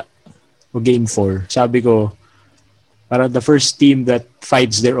lang ata. O game 4. Sabi ko, parang the first team that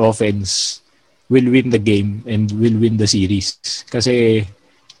fights their offense will win the game and will win the series. Kasi,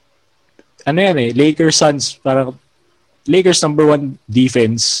 Lakers, Suns, parang Lakers number 1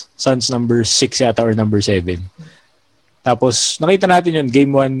 defense, Suns number 6 yata or number 7. Tapos, nakita natin yun, game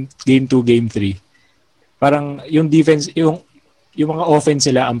 1, game 2, game 3. Parang yung defense, yung mga offense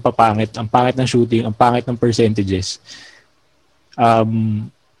nila, ang pangit ng shooting, ang pangit ng percentages.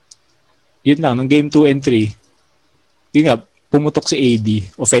 Yun lang, ng game 2 and 3, yun nga, pumutok si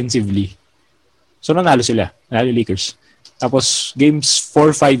AD offensively. So, nanalo Lakers. Tapos, games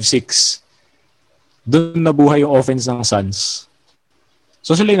 4, 5, 6, doon nabuhay yung offense ng Suns.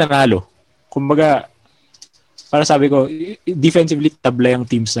 So, sila yung nanalo. Kumbaga, para sabi ko, defensively tabla yung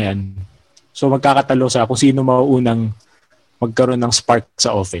teams na yan. So, magkakatalo sa kung sino mauunang magkaroon ng spark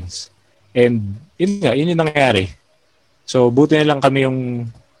sa offense. And, yun yung nangyari. So, buti na lang kami yung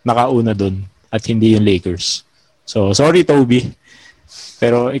nakauna doon at hindi yung Lakers. So, sorry, Toby.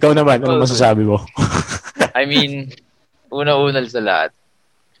 Pero, ikaw naman, ano masasabi mo? I mean, una-unal sa lahat,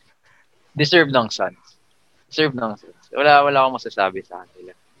 deserve ng Suns. Wala akong masasabi sa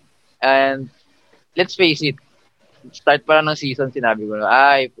kanila. And, let's face it, start pa lang ng season, sinabi ko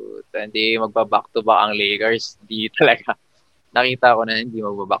na, hindi magba-back-to-back ang Lakers. Hindi talaga. Nakita ko na hindi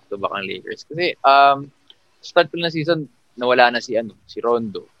magba-back-to-back ang Lakers. Kasi, start pa lang ng season, nawala na si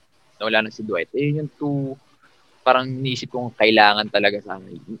Rondo. Nawala na si Dwight. Yung two, parang niisip kong kailangan talaga sa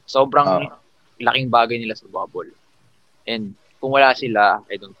amin. Sobrang laking bagay nila sa bubble. And, kung wala sila,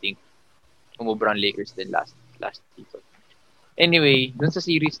 I don't think umubrang Lakers din last season. Anyway, dun sa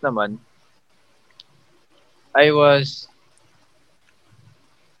series naman, I was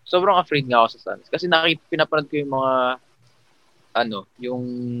sobrang afraid nga ako sa Suns. Kasi pinapanood ko yung mga yung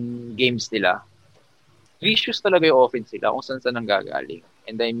games nila. Vicious talaga yung offense nila kung saan ang gagaling.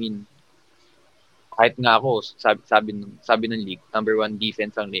 And I mean, kahit nga ako, sabi ng league, number 1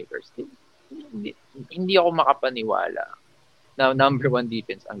 defense ang Lakers. Hindi ako makapaniwala na number 1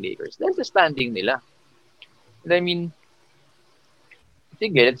 defense ang Lakers. Dahil sa standing nila. And I mean,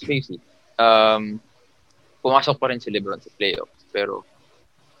 sige, let's face it. Pumasok pa rin si LeBron sa playoffs. Pero,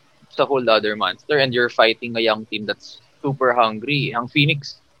 it's a whole other monster and you're fighting a young team that's super hungry. Ang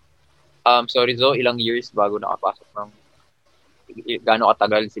Phoenix, sorry Zo, ilang years bago nakapasok ng gaano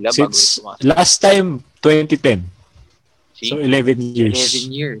katagal sila bago sumasama. Last time, 2010. So, 11 years. 11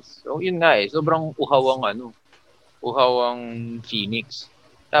 years. So, yun nga sobrang uhawang Phoenix.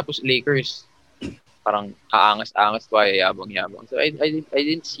 Tapos, Lakers, parang aangas-angas pa, yabang-yabang. So, I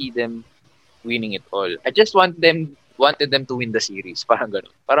didn't see them winning it all. I just wanted them to win the series. Parang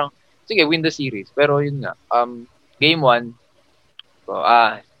gano'n. Parang, sige, win the series. Pero, yun nga. Game 1,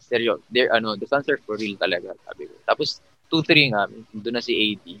 seryo, the Suns are for real talaga, sabi ko. Tapos, 2-3 nga, doon na si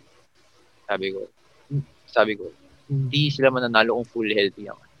AD. Sabi ko, hindi sila mananalo kung full healthy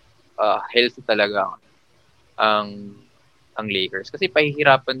ang healthy talaga ang Lakers. Kasi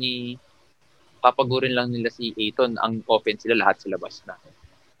pahihirapan papagurin lang nila si Ayton, ang offense sila, lahat sila labas na.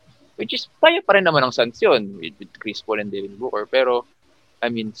 Which is, kaya pa rin naman ang Suns yun with Chris Paul and Devin Booker. Pero, I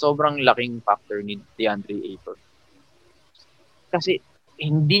mean, sobrang laking factor ni DeAndre Ayton. Kasi,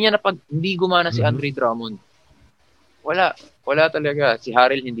 hindi gumana si Andre Drummond. Wala talaga. Si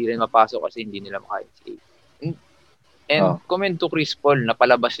Harrell hindi rin mapasok kasi hindi nila makaya si Ayton. And comment to Chris Paul na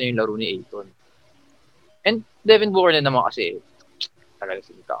palabas na yung laro ni Ayton. And Devin Booker na naman kasi talaga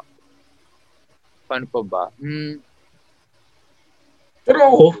sinita. Paano pa ba? Pero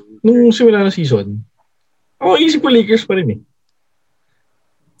ako, nung simula ng season, isip ko Lakers pa rin eh.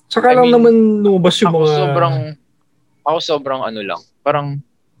 Saka lang naman lumabas yung mga... sobrang lang. Parang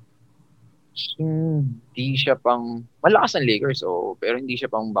hindi siya pang malakas ang Lakers pero hindi siya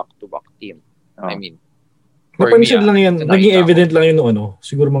pang back-to-back team. I mean, napansin lang yan, naging evident lang yun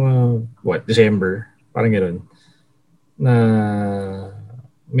siguro mga December, parang gano'n, na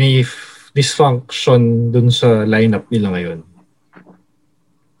may dysfunction dun sa lineup nila ngayon.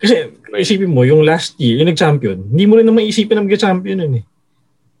 Kasi isipin mo, yung last year, yung nag-champion, hindi mo rin naman isipin na mag-champion yun eh.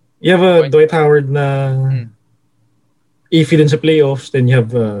 You have Dwight Howard na iffy din sa playoffs, then you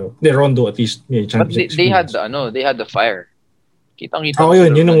have Rondo at least may championship. But they had the fire. Kitang-kita.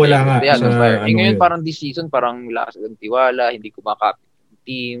 Yun yung wala nga. They had the fire. Ngayon parang this season, parang lakas ng tiwala, hindi kumakapit yung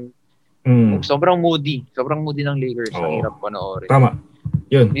team. Sobrang moody ng Lakers. Ang hirap panoorin. Tama.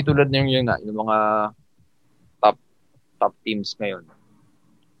 Yun. Hindi tulad yung mga top teams ngayon.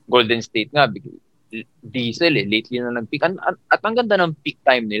 Golden State nga, Diesel lately na nag-pick. At ang ganda ng peak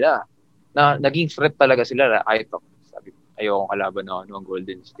time nila. Na naging threat talaga sila. Ayokong kalaban ng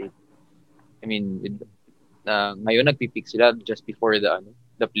Golden State. I mean, ngayon nagpipick sila just before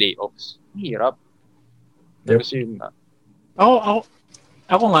the playoffs. Hirap. Yep. Kasi yun nga.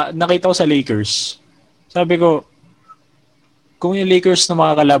 Ako nga, nakita ko sa Lakers. Sabi ko, kung yung Lakers na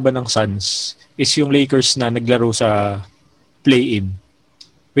makakalaban ng Suns is yung Lakers na naglaro sa play-in,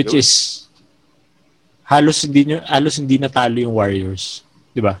 which is halos hindi natalo yung Warriors.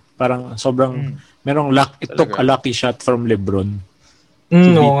 Diba? Parang sobrang it took a lucky shot from LeBron to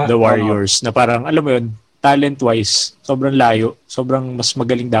beat the Warriors na parang, alam mo yun, talent-wise, sobrang layo. Sobrang mas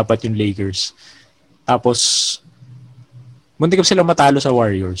magaling dapat yung Lakers. Tapos, muntik sila matalo sa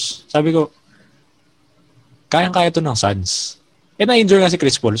Warriors. Sabi ko, kayang-kaya to ng Suns. Na-injure nga si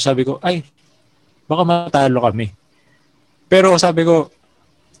Chris Paul. Sabi ko, baka matalo kami. Pero sabi ko,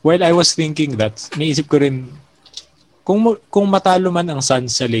 while I was thinking that, naisip ko rin, kung matalo man ang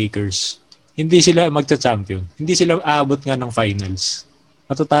Suns sa Lakers, hindi sila magcha-champion. Hindi sila aabot nga ng finals.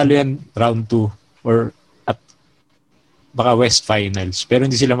 Matatalo yan round 2 or baka West Finals, pero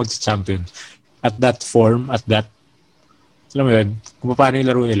hindi sila magcha-champion. At that form, alam mo yun, kung paano yung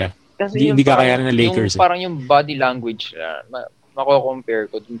laro nila. Hindi kakayanan ng Lakers. Parang yung body language, mako-compare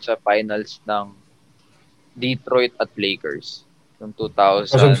ko dun sa finals ng Detroit at Lakers noong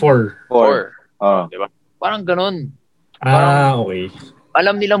 2004. Diba? Parang ganun. Okay.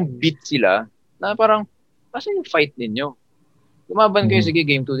 Alam nilang beat sila na parang, kasi yung fight ninyo. Lumaban kayo, sige,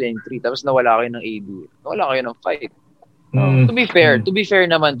 game 2 and 3, tapos nawala kayo ng AD. Nawala kayo ng fight. To be fair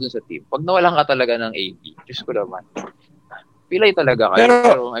naman dun sa team. Pag nawalan ka talaga ng AD, Diyos ko naman, pilay talaga kayo.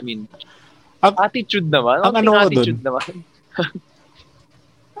 Pero I mean, attitude naman. Ang attitude naman.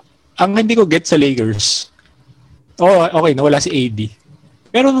 Ang hindi ko get sa Lakers, okay, nawala si AD.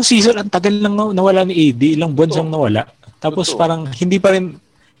 Pero nung season, ang tagal lang nawala ni AD. Ilang buwan siyang nawala. Tapos parang hindi pa rin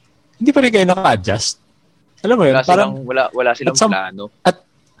kayo naka-adjust. Alam mo yun? Wala silang plano.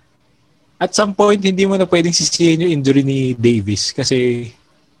 At some point, hindi mo na pwedeng sisihin yung injury ni Davis kasi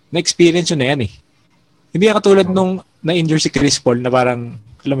na-experience yun na yan eh. Hindi katulad nung na-injure si Chris Paul na parang,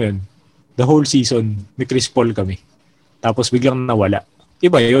 alam mo yun, the whole season ni Chris Paul kami. Tapos biglang nawala.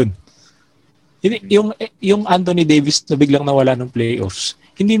 Iba yun. Yung Anthony Davis na biglang nawala ng playoffs,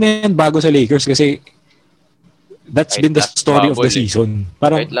 hindi na yan bago sa Lakers kasi that's been the story of the season.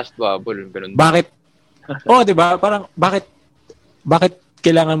 Parang, right last bubble. Ganun. Bakit? Diba? Parang, bakit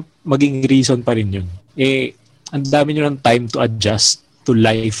kailangan maging reason pa rin yun? ang dami nyo ng time to adjust to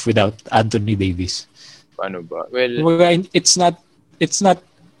life without Anthony Davis. Paano ba? Well, it's not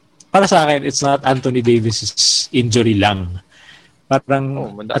para sa akin, it's not Anthony Davis's injury lang.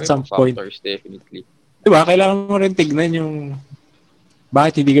 Parang at some point, definitely. Diba, kailangan mo rin tignan yung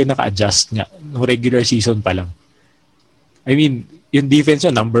bakit hindi kayo naka-adjust nga no regular season pa lang. I mean, yung defense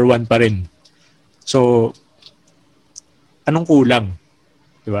yun, number 1 pa rin. So, anong kulang?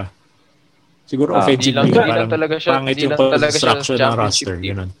 Diba? Siguro offensively, parang pangit yung construction ng roster.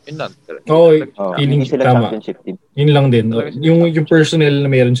 Yun lang. Oo, hindi sila championship team. Yun lang din. Yung personnel na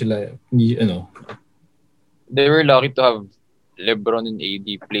mayroon sila, hindi, They were lucky to have LeBron and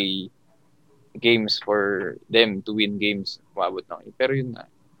AD play games for them to win games. Umabot na. Pero yun na.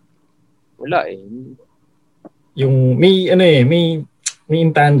 Wala eh. Yung, may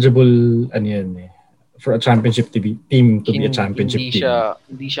intangible, for a championship team to be a championship team.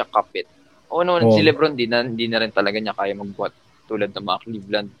 Hindi siya kapit. Si LeBron hindi na rin talaga niya kaya magbuhat tulad ng mga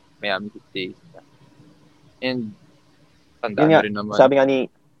Cleveland, Miami Heat. And tandaan rin naman. Sabi nga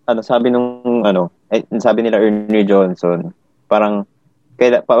ni sabi nila Ernie Johnson, parang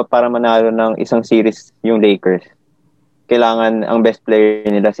para manalo ng isang series yung Lakers, kailangan ang best player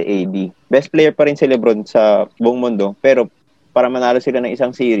nila si AD. Best player pa rin si LeBron sa buong mundo, pero para manalo sila ng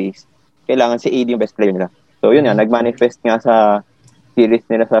isang series, kailangan si AD yung best player nila. So yun nga, nag-manifest nga sa series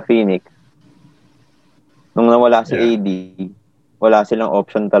nila sa Phoenix. Nung nawala si AD, wala silang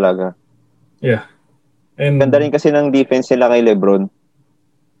option talaga. Yeah. And ganda rin kasi ng defense nila kay LeBron.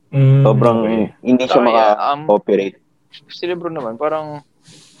 Sobrang hindi siya maka-operate. Si LeBron naman, parang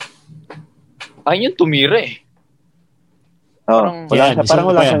ayun yung tumira eh. Parang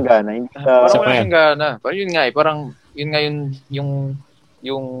wala siyang gana. Parang yun nga eh. Parang yun nga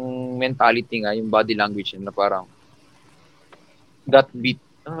yung mentality nga, yung body language na parang got beat.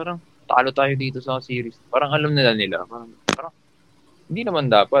 Parang talo tayo dito sa series. Parang alam nila. Parang hindi naman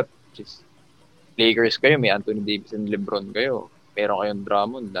dapat. Just Lakers kayo, may Anthony Davis and LeBron kayo. Meron kayong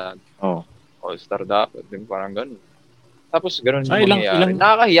Drummond na all-star dapat. Parang ganun. Tapos ganun yung mangyayari.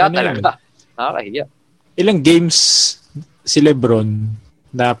 Nakakahiya talaga. Nakakahiya. Ilang games si LeBron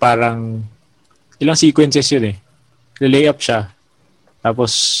na parang ilang sequences yun eh. Lay-up siya.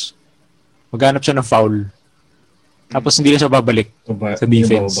 Tapos maghanap siya ng foul. Tapos hindi na siya babalik sa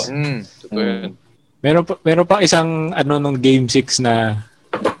defense. Meron pa isang nung game 6 na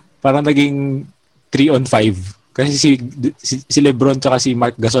parang naging 3-on-5 kasi si LeBron tsaka si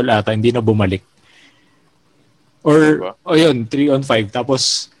Marc Gasol ata hindi na bumalik. Or yun, 3-on-5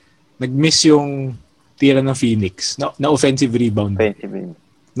 tapos nag-miss yung tira ng Phoenix na offensive rebound.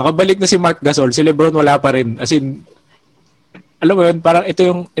 Nakabalik na si Marc Gasol, si LeBron wala pa rin. As in, alam mo yun, parang ito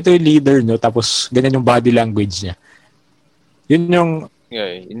yung leader nyo tapos ganyan yung body language niya. Yun yung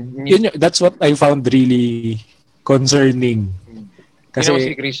that's what I found really concerning. Kasi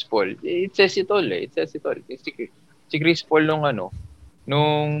si Chris Paul, it says it all. Si Chris Paul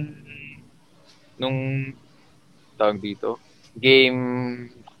nung tawag dito,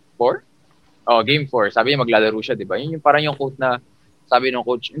 game 4? Game 4. Sabi niya maglalaro siya, 'di ba? Yun yung parang yung quote na sabi ng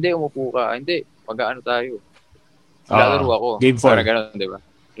coach, hindi umupo ka, hindi, mag-aano tayo. Lalaro ako. Game 4. Parang gano'n, 'di ba?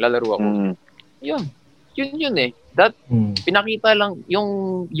 Lalaro ako. Yun eh. That pinakita lang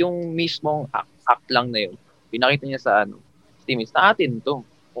yung mismong act lang na yun. Pinakita niya sa teammates na atin to.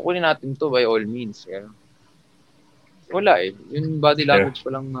 Kukunin natin to by all means. Kaya, wala eh. Yung body language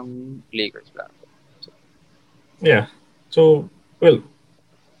pa lang ng Lakers lang. So, well,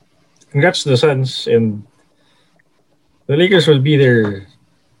 congrats to the Suns and the Lakers will be there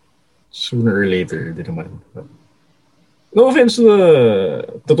sooner or later. Di naman. No offense to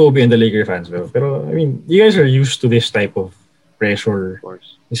Toby and the Laker fans, pero I mean, you guys are used to this type of pressure,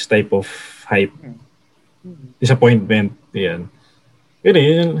 this type of hype, disappointment, yan. Pero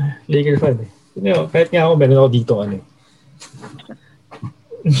yun, Laker fan eh. Kahit nga ako, meron ako dito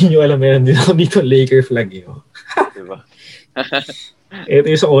hindi nyo alam, meron din ako dito Laker flag eh. Diba? Ito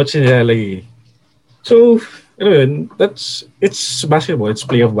yung sa kotse nilalagay. So, it's basketball, it's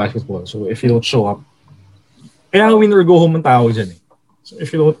play of basketball. So if you don't show up, kaya win or go home ang tao dyan eh. So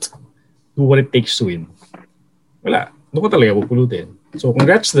if you don't do what it takes to win, wala. Doon ko talaga pupulutin. So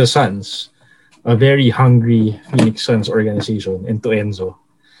congrats to the Suns. A very hungry Phoenix Suns organization and to Enzo.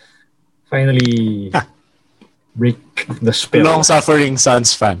 Finally break the spell. Long-suffering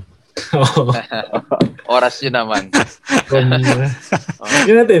Suns fan. Oras yun naman.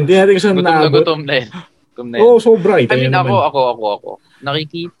 Hindi natin kasi naabot. Gutom na yun. Sobra. I mean, ako.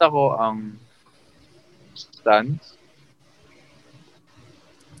 Nakikita ko ang Suns.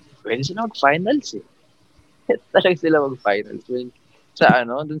 Pwede sila mag-finals eh. Talagang sila mag-finals.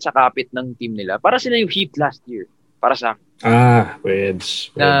 dun sa kapit ng team nila. Para sila yung Heat last year. Para sa pwede.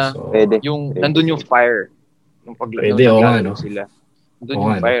 Yung nandun yung fire. Yung pwede, sila. Nandun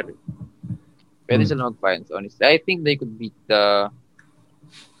yung fire. Pwede sila mag-finals, honestly. I think they could beat the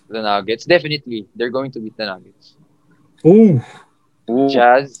Nuggets. Definitely, they're going to beat the Nuggets. Ooh.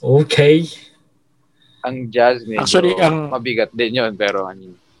 Jazz. Okay. Ang Jazz medyo actually, mabigat din yun. Pero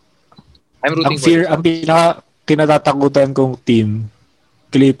I'm rooting ang kinatatakutan kong team,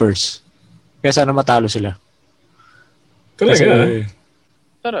 Clippers. Kaya sana matalo sila.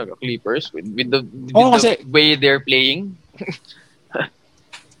 Talaga, Clippers? With the way they're playing?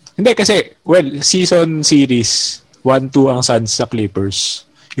 Hindi, kasi, season series, 1-2 ang Suns sa Clippers.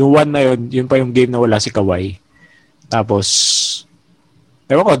 Yung 1 na yun pa yung game na wala si Kawhi. Tapos,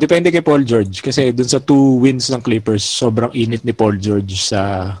 ewan ko, depende kay Paul George. Kasi dun sa 2 wins ng Clippers, sobrang init ni Paul George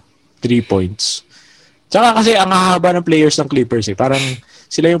sa 3 points. Tsaka kasi ang hahaba ng players ng Clippers Parang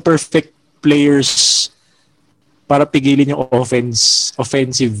sila yung perfect players para pigilin yung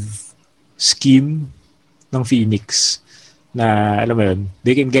offensive scheme ng Phoenix. Na, alam mo yun,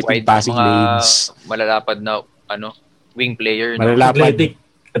 they can get in passing lanes. Malalapad na, wing player. Athletic.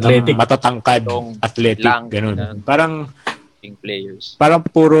 Matatangkad, athletic, ganun. Parang, wing players. Parang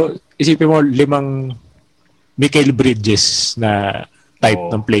puro, isipin mo, 5 Mikal Bridges na type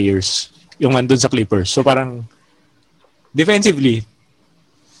ng players yung andun sa Clippers. So parang, defensively,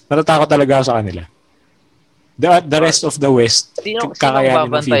 natatakot talaga ako sa kanila. The rest of the West,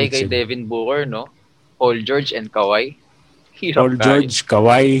 kakayanin ng Phoenix. Kay Devin Booker, no? Paul George and Kawhi. Paul George,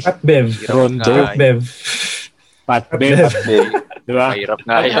 Kawhi, Pat Bev, Rondo, Pat Bev. Diba? Mahirap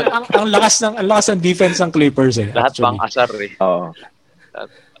nga yun. Ang lakas ng defense ng Clippers Lahat actually. pang asar Oo.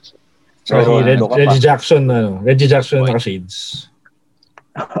 Reggie Jackson naka-shades.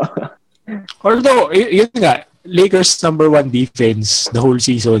 Although, yun nga, Lakers number 1 defense the whole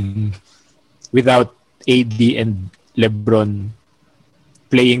season without AD and LeBron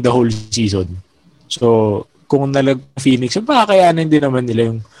playing the whole season. So, kung Phoenix, makakayanin din naman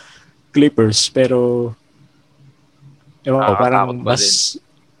nila yung Clippers. Pero, ewan ko, parang mas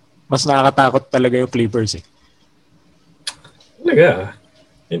nakakatakot talaga yung Clippers Talaga.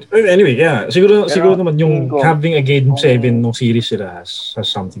 Anyway, siguro naman yung having a game 7 ng series sila has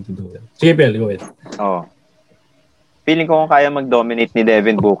something to do with it. Sige, Pel, go ahead. Feeling ko kung kaya mag-dominate ni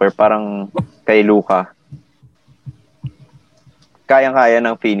Devin Booker, parang kay Luka. Kayang-kaya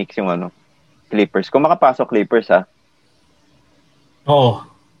ng Phoenix yung Clippers. Kung makapasok Clippers, Oo.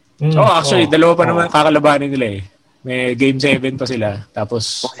 Actually, dalawa pa naman kakalabanin nila May game 7 pa sila.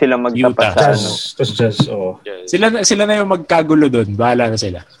 Tapos kung sila magtapat sa Jazz. Sila na yung magkagulo doon. Bahala na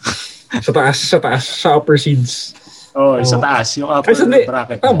sila. sa taas. Sa upper seeds. Sa taas. Yung upper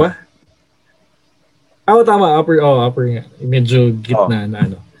bracket. Tama ba? Tama. Upper nga. Medyo gitna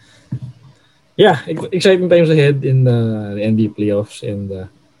na Yeah, exciting times ahead in the NBA playoffs and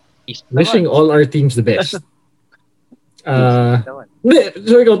wishing all our teams the best.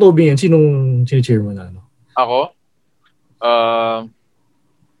 So ikaw, Toby, sinong cheer mo na? Ako?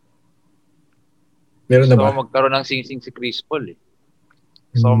 Meron na ba? Gusto ko magkaroon ng sing-sing si Chris Paul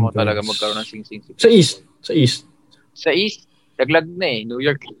Gusto ko talaga magkaroon ng sing-sing si Chris Sa East? Sa East? Laglag na New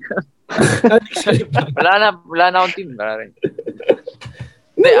York. wala na akong team.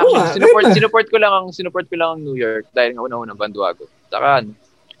 Hindi, actually, sinuport ko lang ang New York dahil nga una-una Banduago. Saka,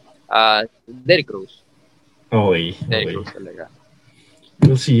 Derrick Rose. Okay. Derrick Rose talaga.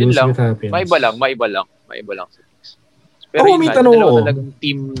 We'll see what happens. Maiba lang sa Knicks. Pero may tanong ako. Talagang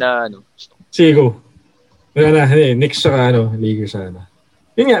team na Sige, go. Wala na, Knicks saka Lakers sana.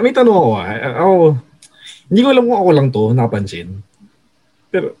 Yun nga, may tanong ako. Ako, hindi ko alam kung ako lang to napansin.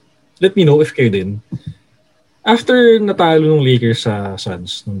 Pero, let me know if kayo din. After natalo ng Lakers sa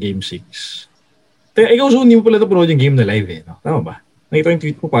Suns ng Game 6, ikaw hindi mo pala napanood yung game na live no? Tama ba? Nakita yung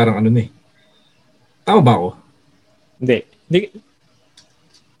tweet mo parang Tama ba ako? Hindi.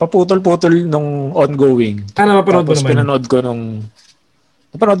 Paputol-putol nung ongoing. Napapanood ko naman.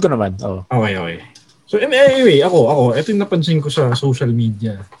 Napanood ko naman. Okay. So anyway, ako, ito yung napansin ko sa social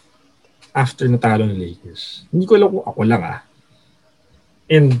media after natalo ng Lakers. Hindi ko alam kung ako lang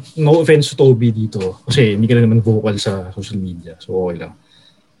And no offense to Toby dito kasi hindi ka na naman vocal sa social media. So okay lang.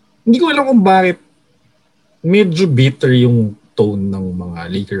 Hindi ko alam kung bakit medyo bitter yung tone ng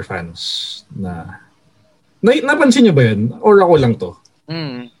mga Laker fans na napansin niyo ba yun? Or ako lang to?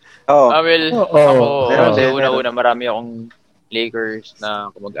 Una-una marami akong Lakers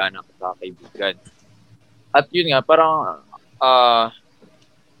na kamag-anak sa kaibigan. At yun nga, parang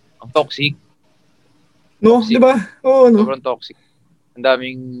ang toxic. No, di ba? Oo, no. Sobrang toxic. Ang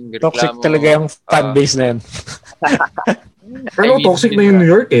daming reklamo. Toxic talaga yung fanbase na yan. Pero toxic na yung New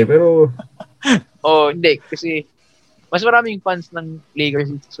York pero... Hindi. Kasi mas maraming fans ng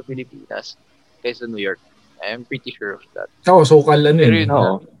Lakers sa Pilipinas kaysa New York. I'm pretty sure of that. Sokal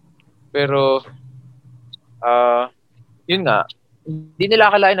ano Pero, yun nga, hindi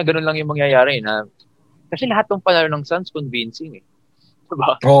nila akalain na ganun lang yung mangyayari na kasi lahat ng panalo ng Suns convincing eh.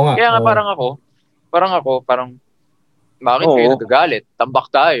 Diba? Kaya nga parang bakit kayo nagagalit?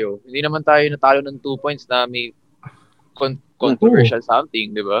 Tambak tayo. Hindi naman tayo natalo ng 2 points na may controversial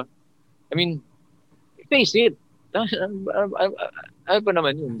something, di ba? I mean, face it. Ano pa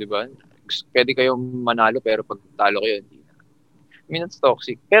naman yun, di ba? Pwede kayong manalo pero pag talo kayo, hindi na. I mean, that's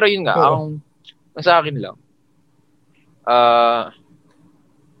toxic. Pero yun nga, ang sa akin lang,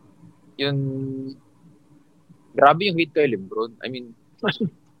 yun, grabe yung hate kay LeBron. I mean,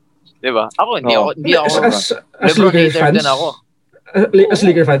 di ba? Ako, hindi ako LeBron hater din ako. As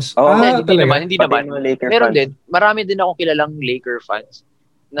Laker fans? Hindi naman. Meron din, marami din akong kilalang Laker fans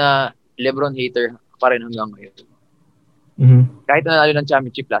na LeBron hater pa rin hanggang ngayon. Mm-hmm. Kahit na nalo ng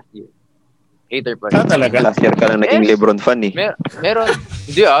championship last year. Hater pa rin. Talaga? Last year ka lang naging LeBron fan eh. Meron.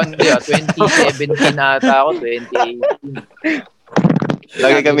 Hindi 2017 ata ako, 2018.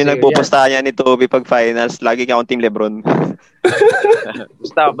 Lagi kami nagpupustahan ni Toby pag finals. Lagi ka akong team LeBron.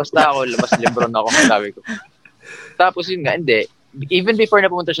 basta ako, labas LeBron ako, sabi ko. Tapos yun nga, hindi. Even before na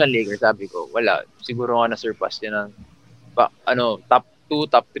pumunta siya ng Lakers, sabi ko, wala. Siguro nga na-surpass niya ng top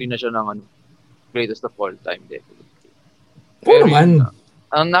 2, top 3 na siya ng greatest of all time. Pero man.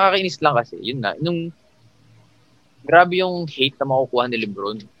 Ang nakakainis lang kasi, yun nga, nung grabe yung hate na makukuha ni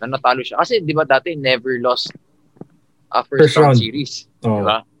LeBron na natalo siya. Kasi di ba dati never lost a first round series. Di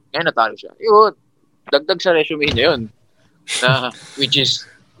ba? Ngayon natalo siya. Yun, dagdag sa resume niya yun. Na, which is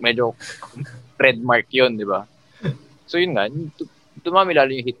medyo trademark yun, di ba? So yun nga, dumami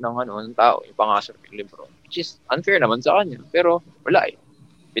lalo yung hit ng tao, yung pangasar kay LeBron. Which is unfair naman sa kanya. Pero wala eh.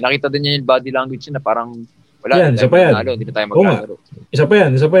 Pinakita din niya yung body language na parang wala. Isa pa yan. Hindi na tayo maglalaro. Isa pa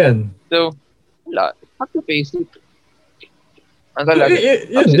yan. So, wala. Have to face it. Ang talaga.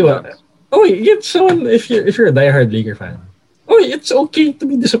 Yun, di ba? It's someone, if you're a diehard Laker fan, it's okay to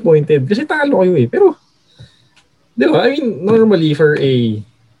be disappointed kasi talo kayo eh. Pero, di ba? I mean, normally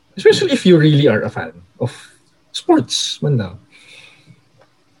especially if you really are a fan of sports, man lang.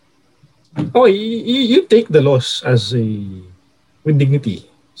 You take the loss with dignity.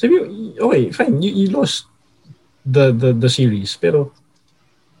 So, fine, you lost the series, pero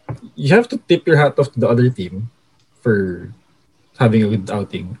you have to tip your hat off to the other team for having a good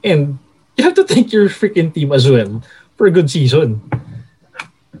outing, and you have to thank your freaking team as well for a good season.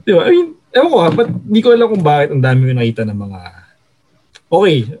 Diba? I mean, ewan ko but hindi ko alam kung bakit ang dami ko nakita ng mga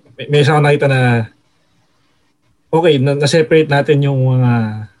may isa ko nakita na na-separate natin yung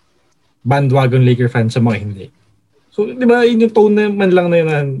mga bandwagon Laker fans sa mga hindi. So, di ba, yun yung tone na man lang na yun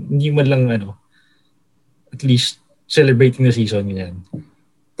na hindi man lang at least celebrating the season, ganyan.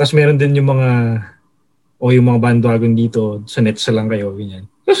 Tapos meron din yung mga bandwagon dito, sa Nets lang kayo, ganyan.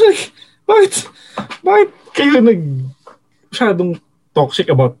 Kasi, bakit kayo masyadong toxic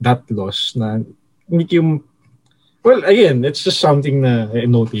about that loss na hindi kayo, well, again, it's just something na I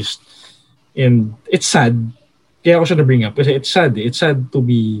noticed. And it's sad. Kaya ako siya na-bring up kasi it's sad. It's sad to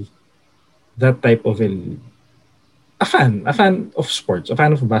be that type of a fan of sports, a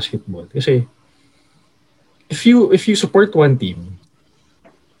fan of basketball. Kasi if you support one team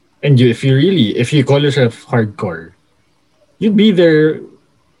and if you call yourself hardcore, you'd be there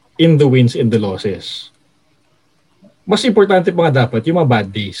in the wins and the losses. Mas importante pa nga dapat yung mga bad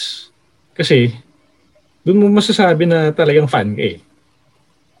days. Kasi doon mo masasabi na talagang fan ka eh.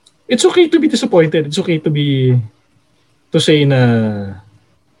 It's okay to be disappointed. It's okay to say na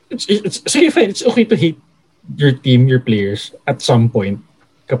it's okay to hate your team, your players at some point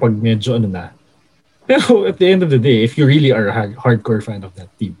kapag medyo na. Pero at the end of the day, if you really are a hardcore fan of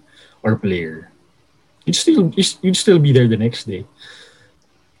that team or player, you'd still be there the next day.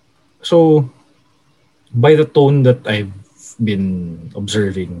 So, by the tone that I've been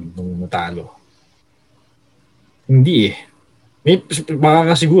observing nung natalo, hindi eh. Baka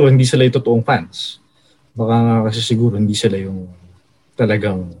nga siguro hindi sila yung totoong fans. Baka nga kasi siguro hindi sila yung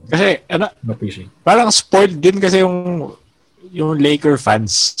talagang kasi parang spoiled din kasi yung Laker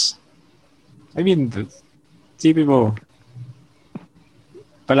fans. I mean, sipin mo,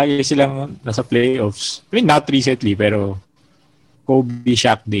 palagi silang nasa playoffs. I mean, not recently, pero Kobe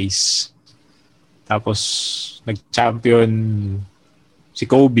Shaq days. Tapos, nag-champion si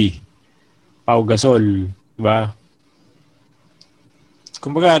Kobe, Pau Gasol, diba?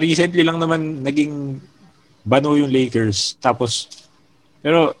 Kumbaga, recently lang naman naging bano yung Lakers. Tapos,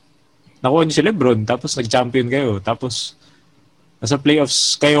 pero, nakuha niyo si LeBron, tapos nag-champion kayo. Tapos, nasa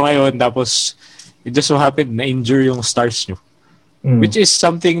playoffs kayo ngayon, tapos it just so happened na injure yung stars nyo. Which is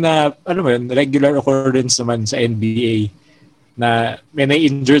something na, ano mo yun, regular occurrence naman sa NBA na may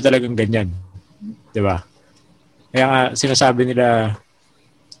na-injure talagang ganyan. Diba? Kaya nga, sinasabi nila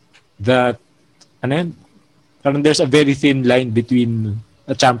that, ano yun, parang there's a very thin line between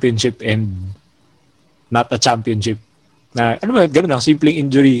a championship and not a championship. Na, ano ba, gano'n lang, simpleng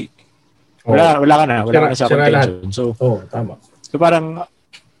injury. Wala ka na sa contention. So, tama. So parang,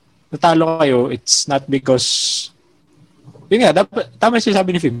 natalo kayo, it's not because yun nga, dapat, tama siya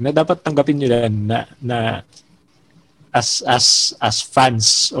sabi ni Fim, na dapat tanggapin nyo lang na as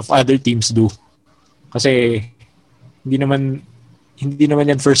fans of other teams do. Kasi hindi naman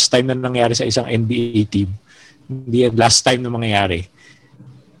yan first time na nangyari sa isang NBA team. Hindi yan last time na mangyayari.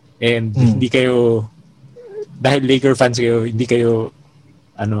 And hindi kayo, dahil Laker fans kayo, hindi kayo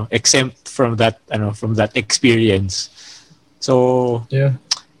exempt from that experience. So, yeah.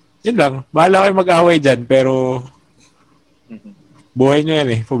 Yun lang. Bahala kayo mag-away dyan, pero buhay nyo yan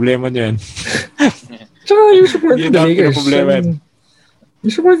eh. Problema nyo yan. Tsaka you supporting the Lakers.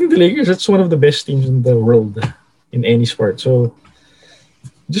 You supporting the Lakers. That's one of the best teams in the world in any sport. So,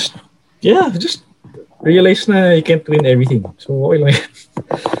 just realize na you can't win everything. So, okay lang yan.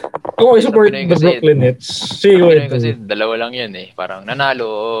 Ako, I support the Brooklyn Nets. Kasi dalawa lang yun eh. Parang nanalo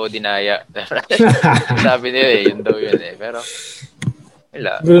o dinaya. Sabi nila eh, yun daw yun eh. Pero,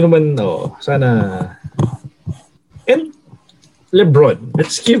 wala. Pero naman, sana. And LeBron.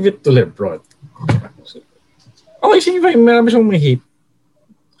 Let's give it to LeBron. Okay, sige, marami siyang may hate.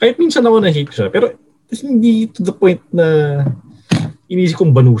 Kahit minsan ako na-hate siya. Pero hindi to the point na inisip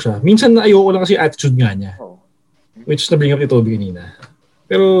kong banu siya. Minsan na ayoko lang kasi attitude nga niya. Which na-bring up ni Toby kanina.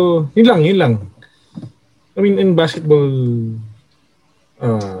 Pero, yun lang. I mean, in basketball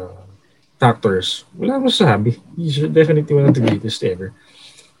factors, wala akong masasabi. He's definitely one of the greatest ever.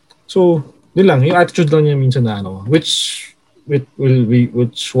 So, yun lang. Yung attitude lang niya minsan na which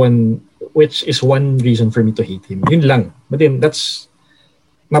is one reason for me to hate him. Yun lang. But then, that's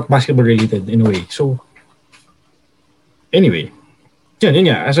not basketball related in a way. So, anyway. Yun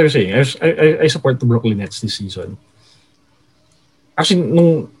nga. As I was saying, I support the Brooklyn Nets this season. Actually,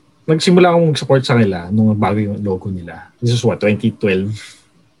 nung nagsimula akong mag-support sa kanila, nung bago yung logo nila. This is 2012.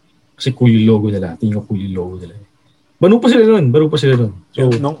 Kasi cool yung logo nila. Tingin ko cool yung logo nila. Baro pa sila nun. So,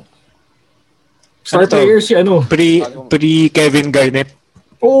 star player si Pre-Kevin Garnett.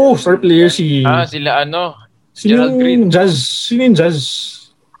 Star player si... sila Gerald Green. Sino yung Jazz?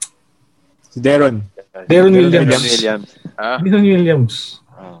 Si Deron Williams.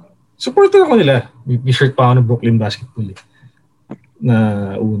 Supporter ako nila. May shirt pa ako ng Brooklyn Basketball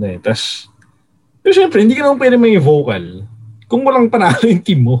na una eh. Tapos, pero syempre, hindi ka naman pwede may vocal kung walang panalo yung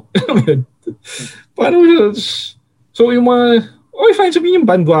team mo. Paano yun? So, yung mga, fine, sabihin yung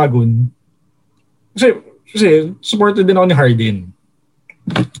bandwagon. Kasi supported din ako ni Harden.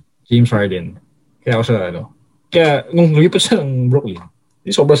 James Harden. Kaya ako sa, kaya, nung lumipat siya ng Brooklyn,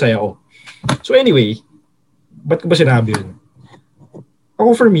 sobrang saya ako. So, anyway, ba't ko ba sinabi yun?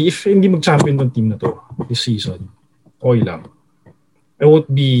 Ako, for me, if hindi mag-champion ng team na to this season, okay lang. I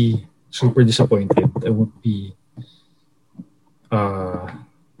won't be super disappointed. I won't be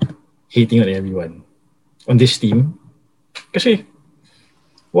hating on everyone on this team. Kasi,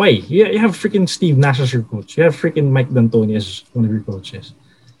 why? You have freaking Steve Nash as your coach. You have freaking Mike D'Antoni as one of your coaches.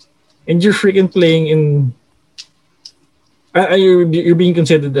 And you're freaking playing in... you're being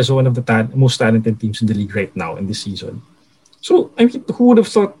considered as one of the most talented teams in the league right now in this season. So, I mean, who would have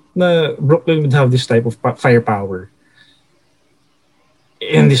thought na Brooklyn would have this type of firepower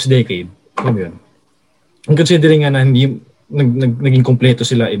in this decade? Ano yun? And considering na hindi naging kompleto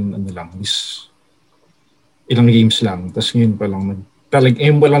sila in ilang games lang. Tapos ngayon pa lang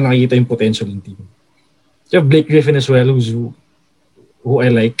ngayon pa lang nakikita yung potential ng team. You have Blake Griffin as well, who I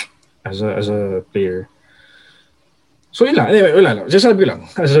like as a player. So yun lang. Anyway, wala lang. Sasabi ko lang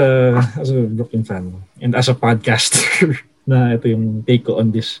as a Brooklyn fan and as a podcaster na ito yung take ko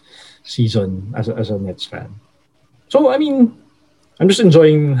on this season as a Nets fan. So I mean, I'm just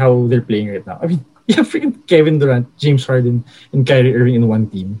enjoying how they're playing right now. I mean, you have freaking Kevin Durant, James Harden, and Kyrie Irving in one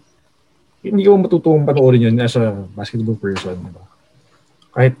team. Hindi ko matutong panoorin yun as a basketball person. Diba?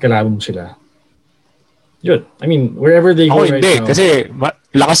 Kahit kalaban mo sila. Yun. I mean, wherever they go right now. Kasi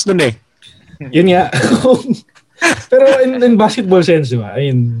lakas nun eh. Yun nga. Pero in basketball sense, diba? I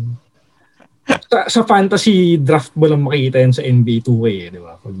mean, sa fantasy draft mo lang makikita yan sa NBA 2K eh,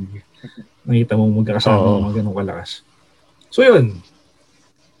 diba? Pag nakita mo magkakasama mga ganun kalakas. So yun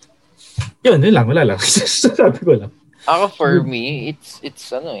lang, wala lang. Sabi ko lang. Ako for me, it's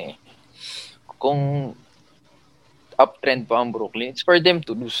kung uptrend pa ang Brooklyn. It's for them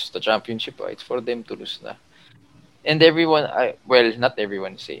to lose the championship. It's for them to lose na. And everyone, not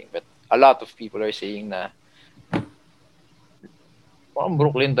everyone is saying, but a lot of people are saying na ang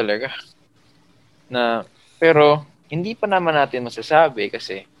Brooklyn talaga. Pero, hindi pa naman natin masasabi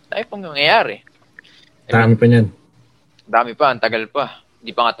kasi tayo pang nangyayari. Dami pa niyan. Dami pa, ang tagal pa.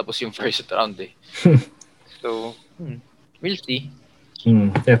 Hindi pa nga tapos yung first round eh. So, we'll see.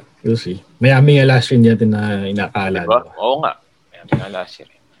 Yeah, we'll see. Mayami nga last year natin na inakala. Diba? Oo nga. Mayami nga last year.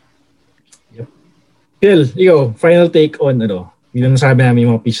 Yep. Phil, ikaw, final take on Hindi na nasabi namin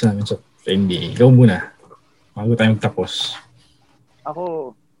yung mga piece namin sa NBA. Ikaw muna. Bago tayo magtapos.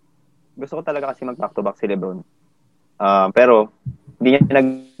 Ako, gusto ko talaga kasi mag-back-to-back si LeBron. Pero, hindi niya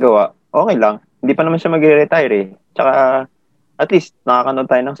nagawa. Okay lang. Hindi pa naman siya mag-retire eh. Tsaka, at least, nakakanood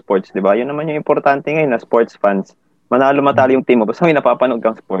tayo ng sports, di ba? Yun naman yung importante ngayon na sports fans. Manalo matalo yung team mo. Basta may napapanood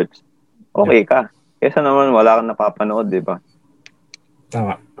kang sports. Okay ka. Kesa naman wala kang napapanood, di ba?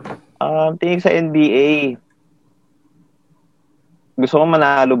 Tama. Tingin sa NBA, gusto ko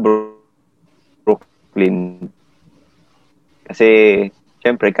manalo Brooklyn. Kasi,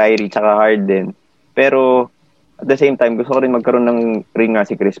 syempre, Kyrie tsaka Harden. Pero, at the same time, gusto ko rin magkaroon ng ring nga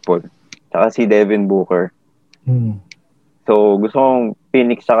si Chris Paul. Tsaka si Devin Booker. So, gusto kong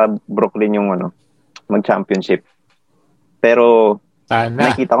Phoenix tsaka Brooklyn yung mag-championship. Pero,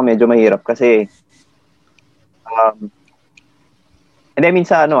 nakikita ko medyo mahirap kasi sa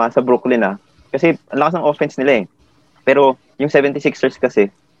Brooklyn kasi ang lakas ng offense nila eh. Pero, yung 76ers kasi,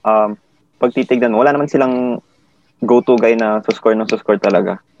 pag titignan, wala naman silang go-to guy na suscore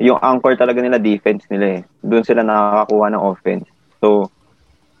talaga. Yung anchor talaga nila, defense nila eh. Doon sila nakakakuha ng offense. So,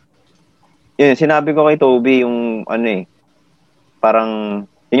 yun, sinabi ko kay Toby yung parang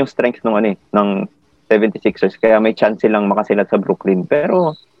yun yung strength ng 76ers. Kaya may chance silang makasilat sa Brooklyn.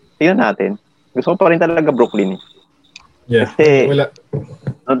 Pero, tignan natin. Gusto ko pa rin talaga Brooklyn eh. Yeah. Kasi,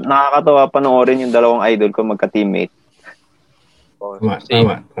 nakakatawa panoorin yung dalawang idol ko magka-teammate. Tama.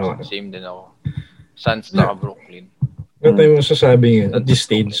 Same din ako. Suns na Brooklyn. Ano tayo masasabi ngayon? At this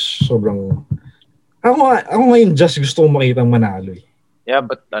stage, sobrang... Ako ngayon just gusto kong makita manalo eh. Yeah,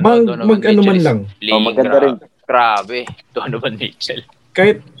 but mag-ano man lang. Maganda rin. Grabe. Donovan Mitchell.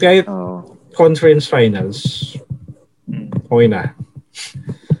 Kahit conference finals, okay na.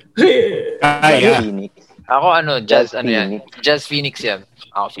 Kasi... Phoenix. Ako Jazz yan. Jazz Phoenix yan.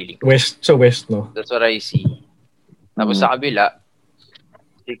 Ako feeling. West, no? That's what I see. Tapos sa kabila,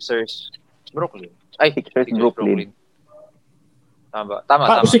 Sixers, Brooklyn. Sixers Brooklyn.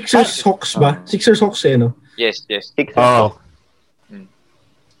 Tama. Sixers Hawks ba? Sixers Hawks no? Yes. Sixers Hawks.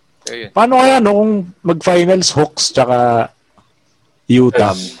 Paano kaya kung mag-finals Hawks tsaka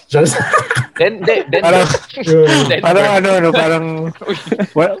Utah? Parang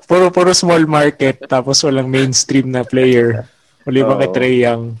puro small market tapos walang mainstream na player. Wala ba kay Trae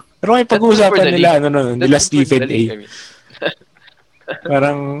Young? Pero may pag-uusapan nila nila Stephen A.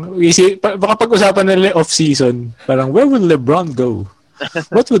 Parang baka pag-usapan nila off-season. Parang where will LeBron go?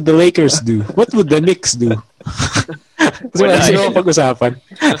 What would the Lakers do? What would the Knicks do? So, wala sila pag-usapan.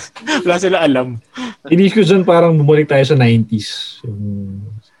 Wala sila alam. Inisip ko dyan parang bumalik tayo sa 90s. Yung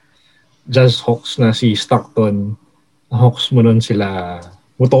Jazz Hawks na si Stockton. Hawks mo nun sila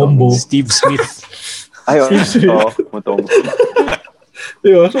Mutombo. Steve Smith. Ayun. Mutombo.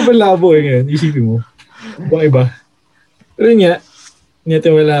 Diba? So, malabo ngayon. Isipin mo. Baka iba. Pero yun nga, hindi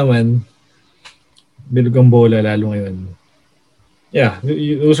natin malaman. Bilog ang bola lalo ngayon. Yeah,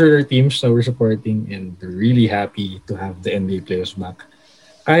 those are our teams that we're supporting and we're really happy to have the NBA players back.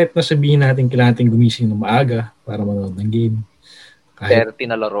 Kahit na sabihin natin kailangan natin gumising ng maaga para manood ng game. 30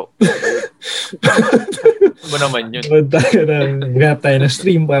 na laro. Ano naman yun? Maghanap tayo na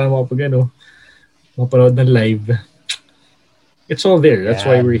stream para mapanood ng live. It's all there. That's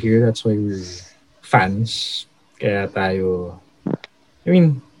why we're here. That's why we're fans. Kaya tayo...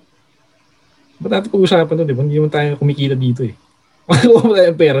 ba't natin pag-usapan ito, di ba? Hindi naman tayo kumikita dito eh. Kuha mo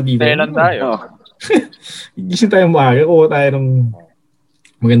tayong pera dito. Kaya lang tayo. Gising tayo maaga. Kuha tayo ng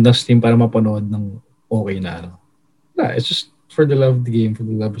magandang stream para mapanood ng okay na. It's just for the love of the game, for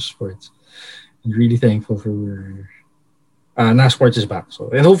the love of sports. I'm really thankful for na sports is back.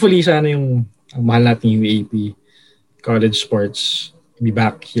 So, and hopefully, sana ang mahal natin yung UAP college sports be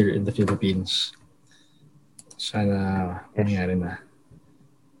back here in the Philippines. Sana mangyari na.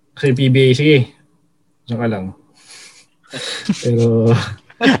 Kasi PBA, sige. Diyan ka lang. Pero,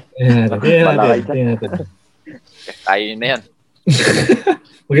 tingnan natin. Tayo na yan.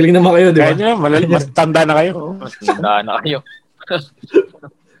 Magaling naman kayo, di ba? Kaya mas tanda na kayo. Mas tanda na kayo.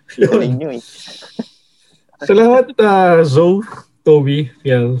 Galing nyo eh. Salamat, Zoe, Toby,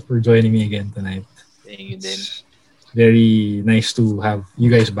 Fiel, for joining me again tonight. Thank you din. Very nice to have you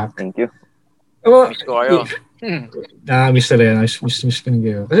guys back. Thank you. Miss ko kayo. Miss talaga. Miss ko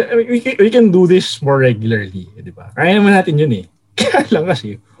kayo. Kasi we can do this more regularly, di ba? Kaya naman natin yun eh. Kaya lang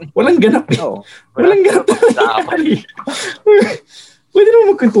kasi, walang ganap eh. Walang ganap. Pwede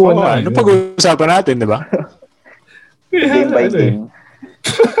naman magkwentuhan na. Ano pag-uusapan natin, di ba? Game by game.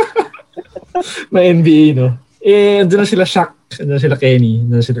 Na NBA, no? Andun na sila Shaq, andun na sila Kenny,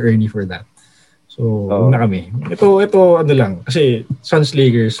 andun na sila Ernie for that. So, na kami. Ito ano lang. Kasi Suns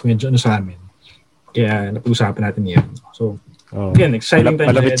Lakers, medyo ano sa amin. Kaya napag-usapan natin yan. So, again, exciting time.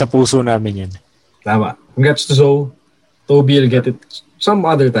 Malapit sa puso namin yan. Tama. Congrats to Zoe. Toby will get it some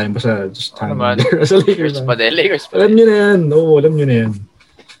other time. Basta just time. As a Lakers pa din. Alam nyo na yan. Alam nyo na yan.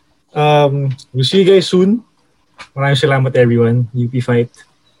 We'll see you guys soon. Maraming salamat everyone. UP fight.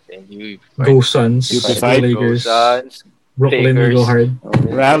 Thank you. Go Suns. UP fight. Lakers. Go Suns. Brooklyn, we go hard.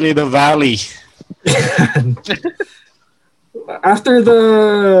 Rally the Valley. After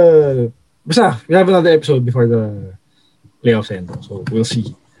basta, we have another episode before the playoffs end. So, we'll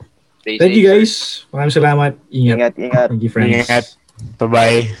see. Thank you guys. Maraming salamat. Ingat. Ingat. Thank you, friends. Ingat.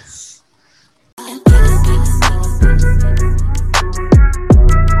 Bye-bye.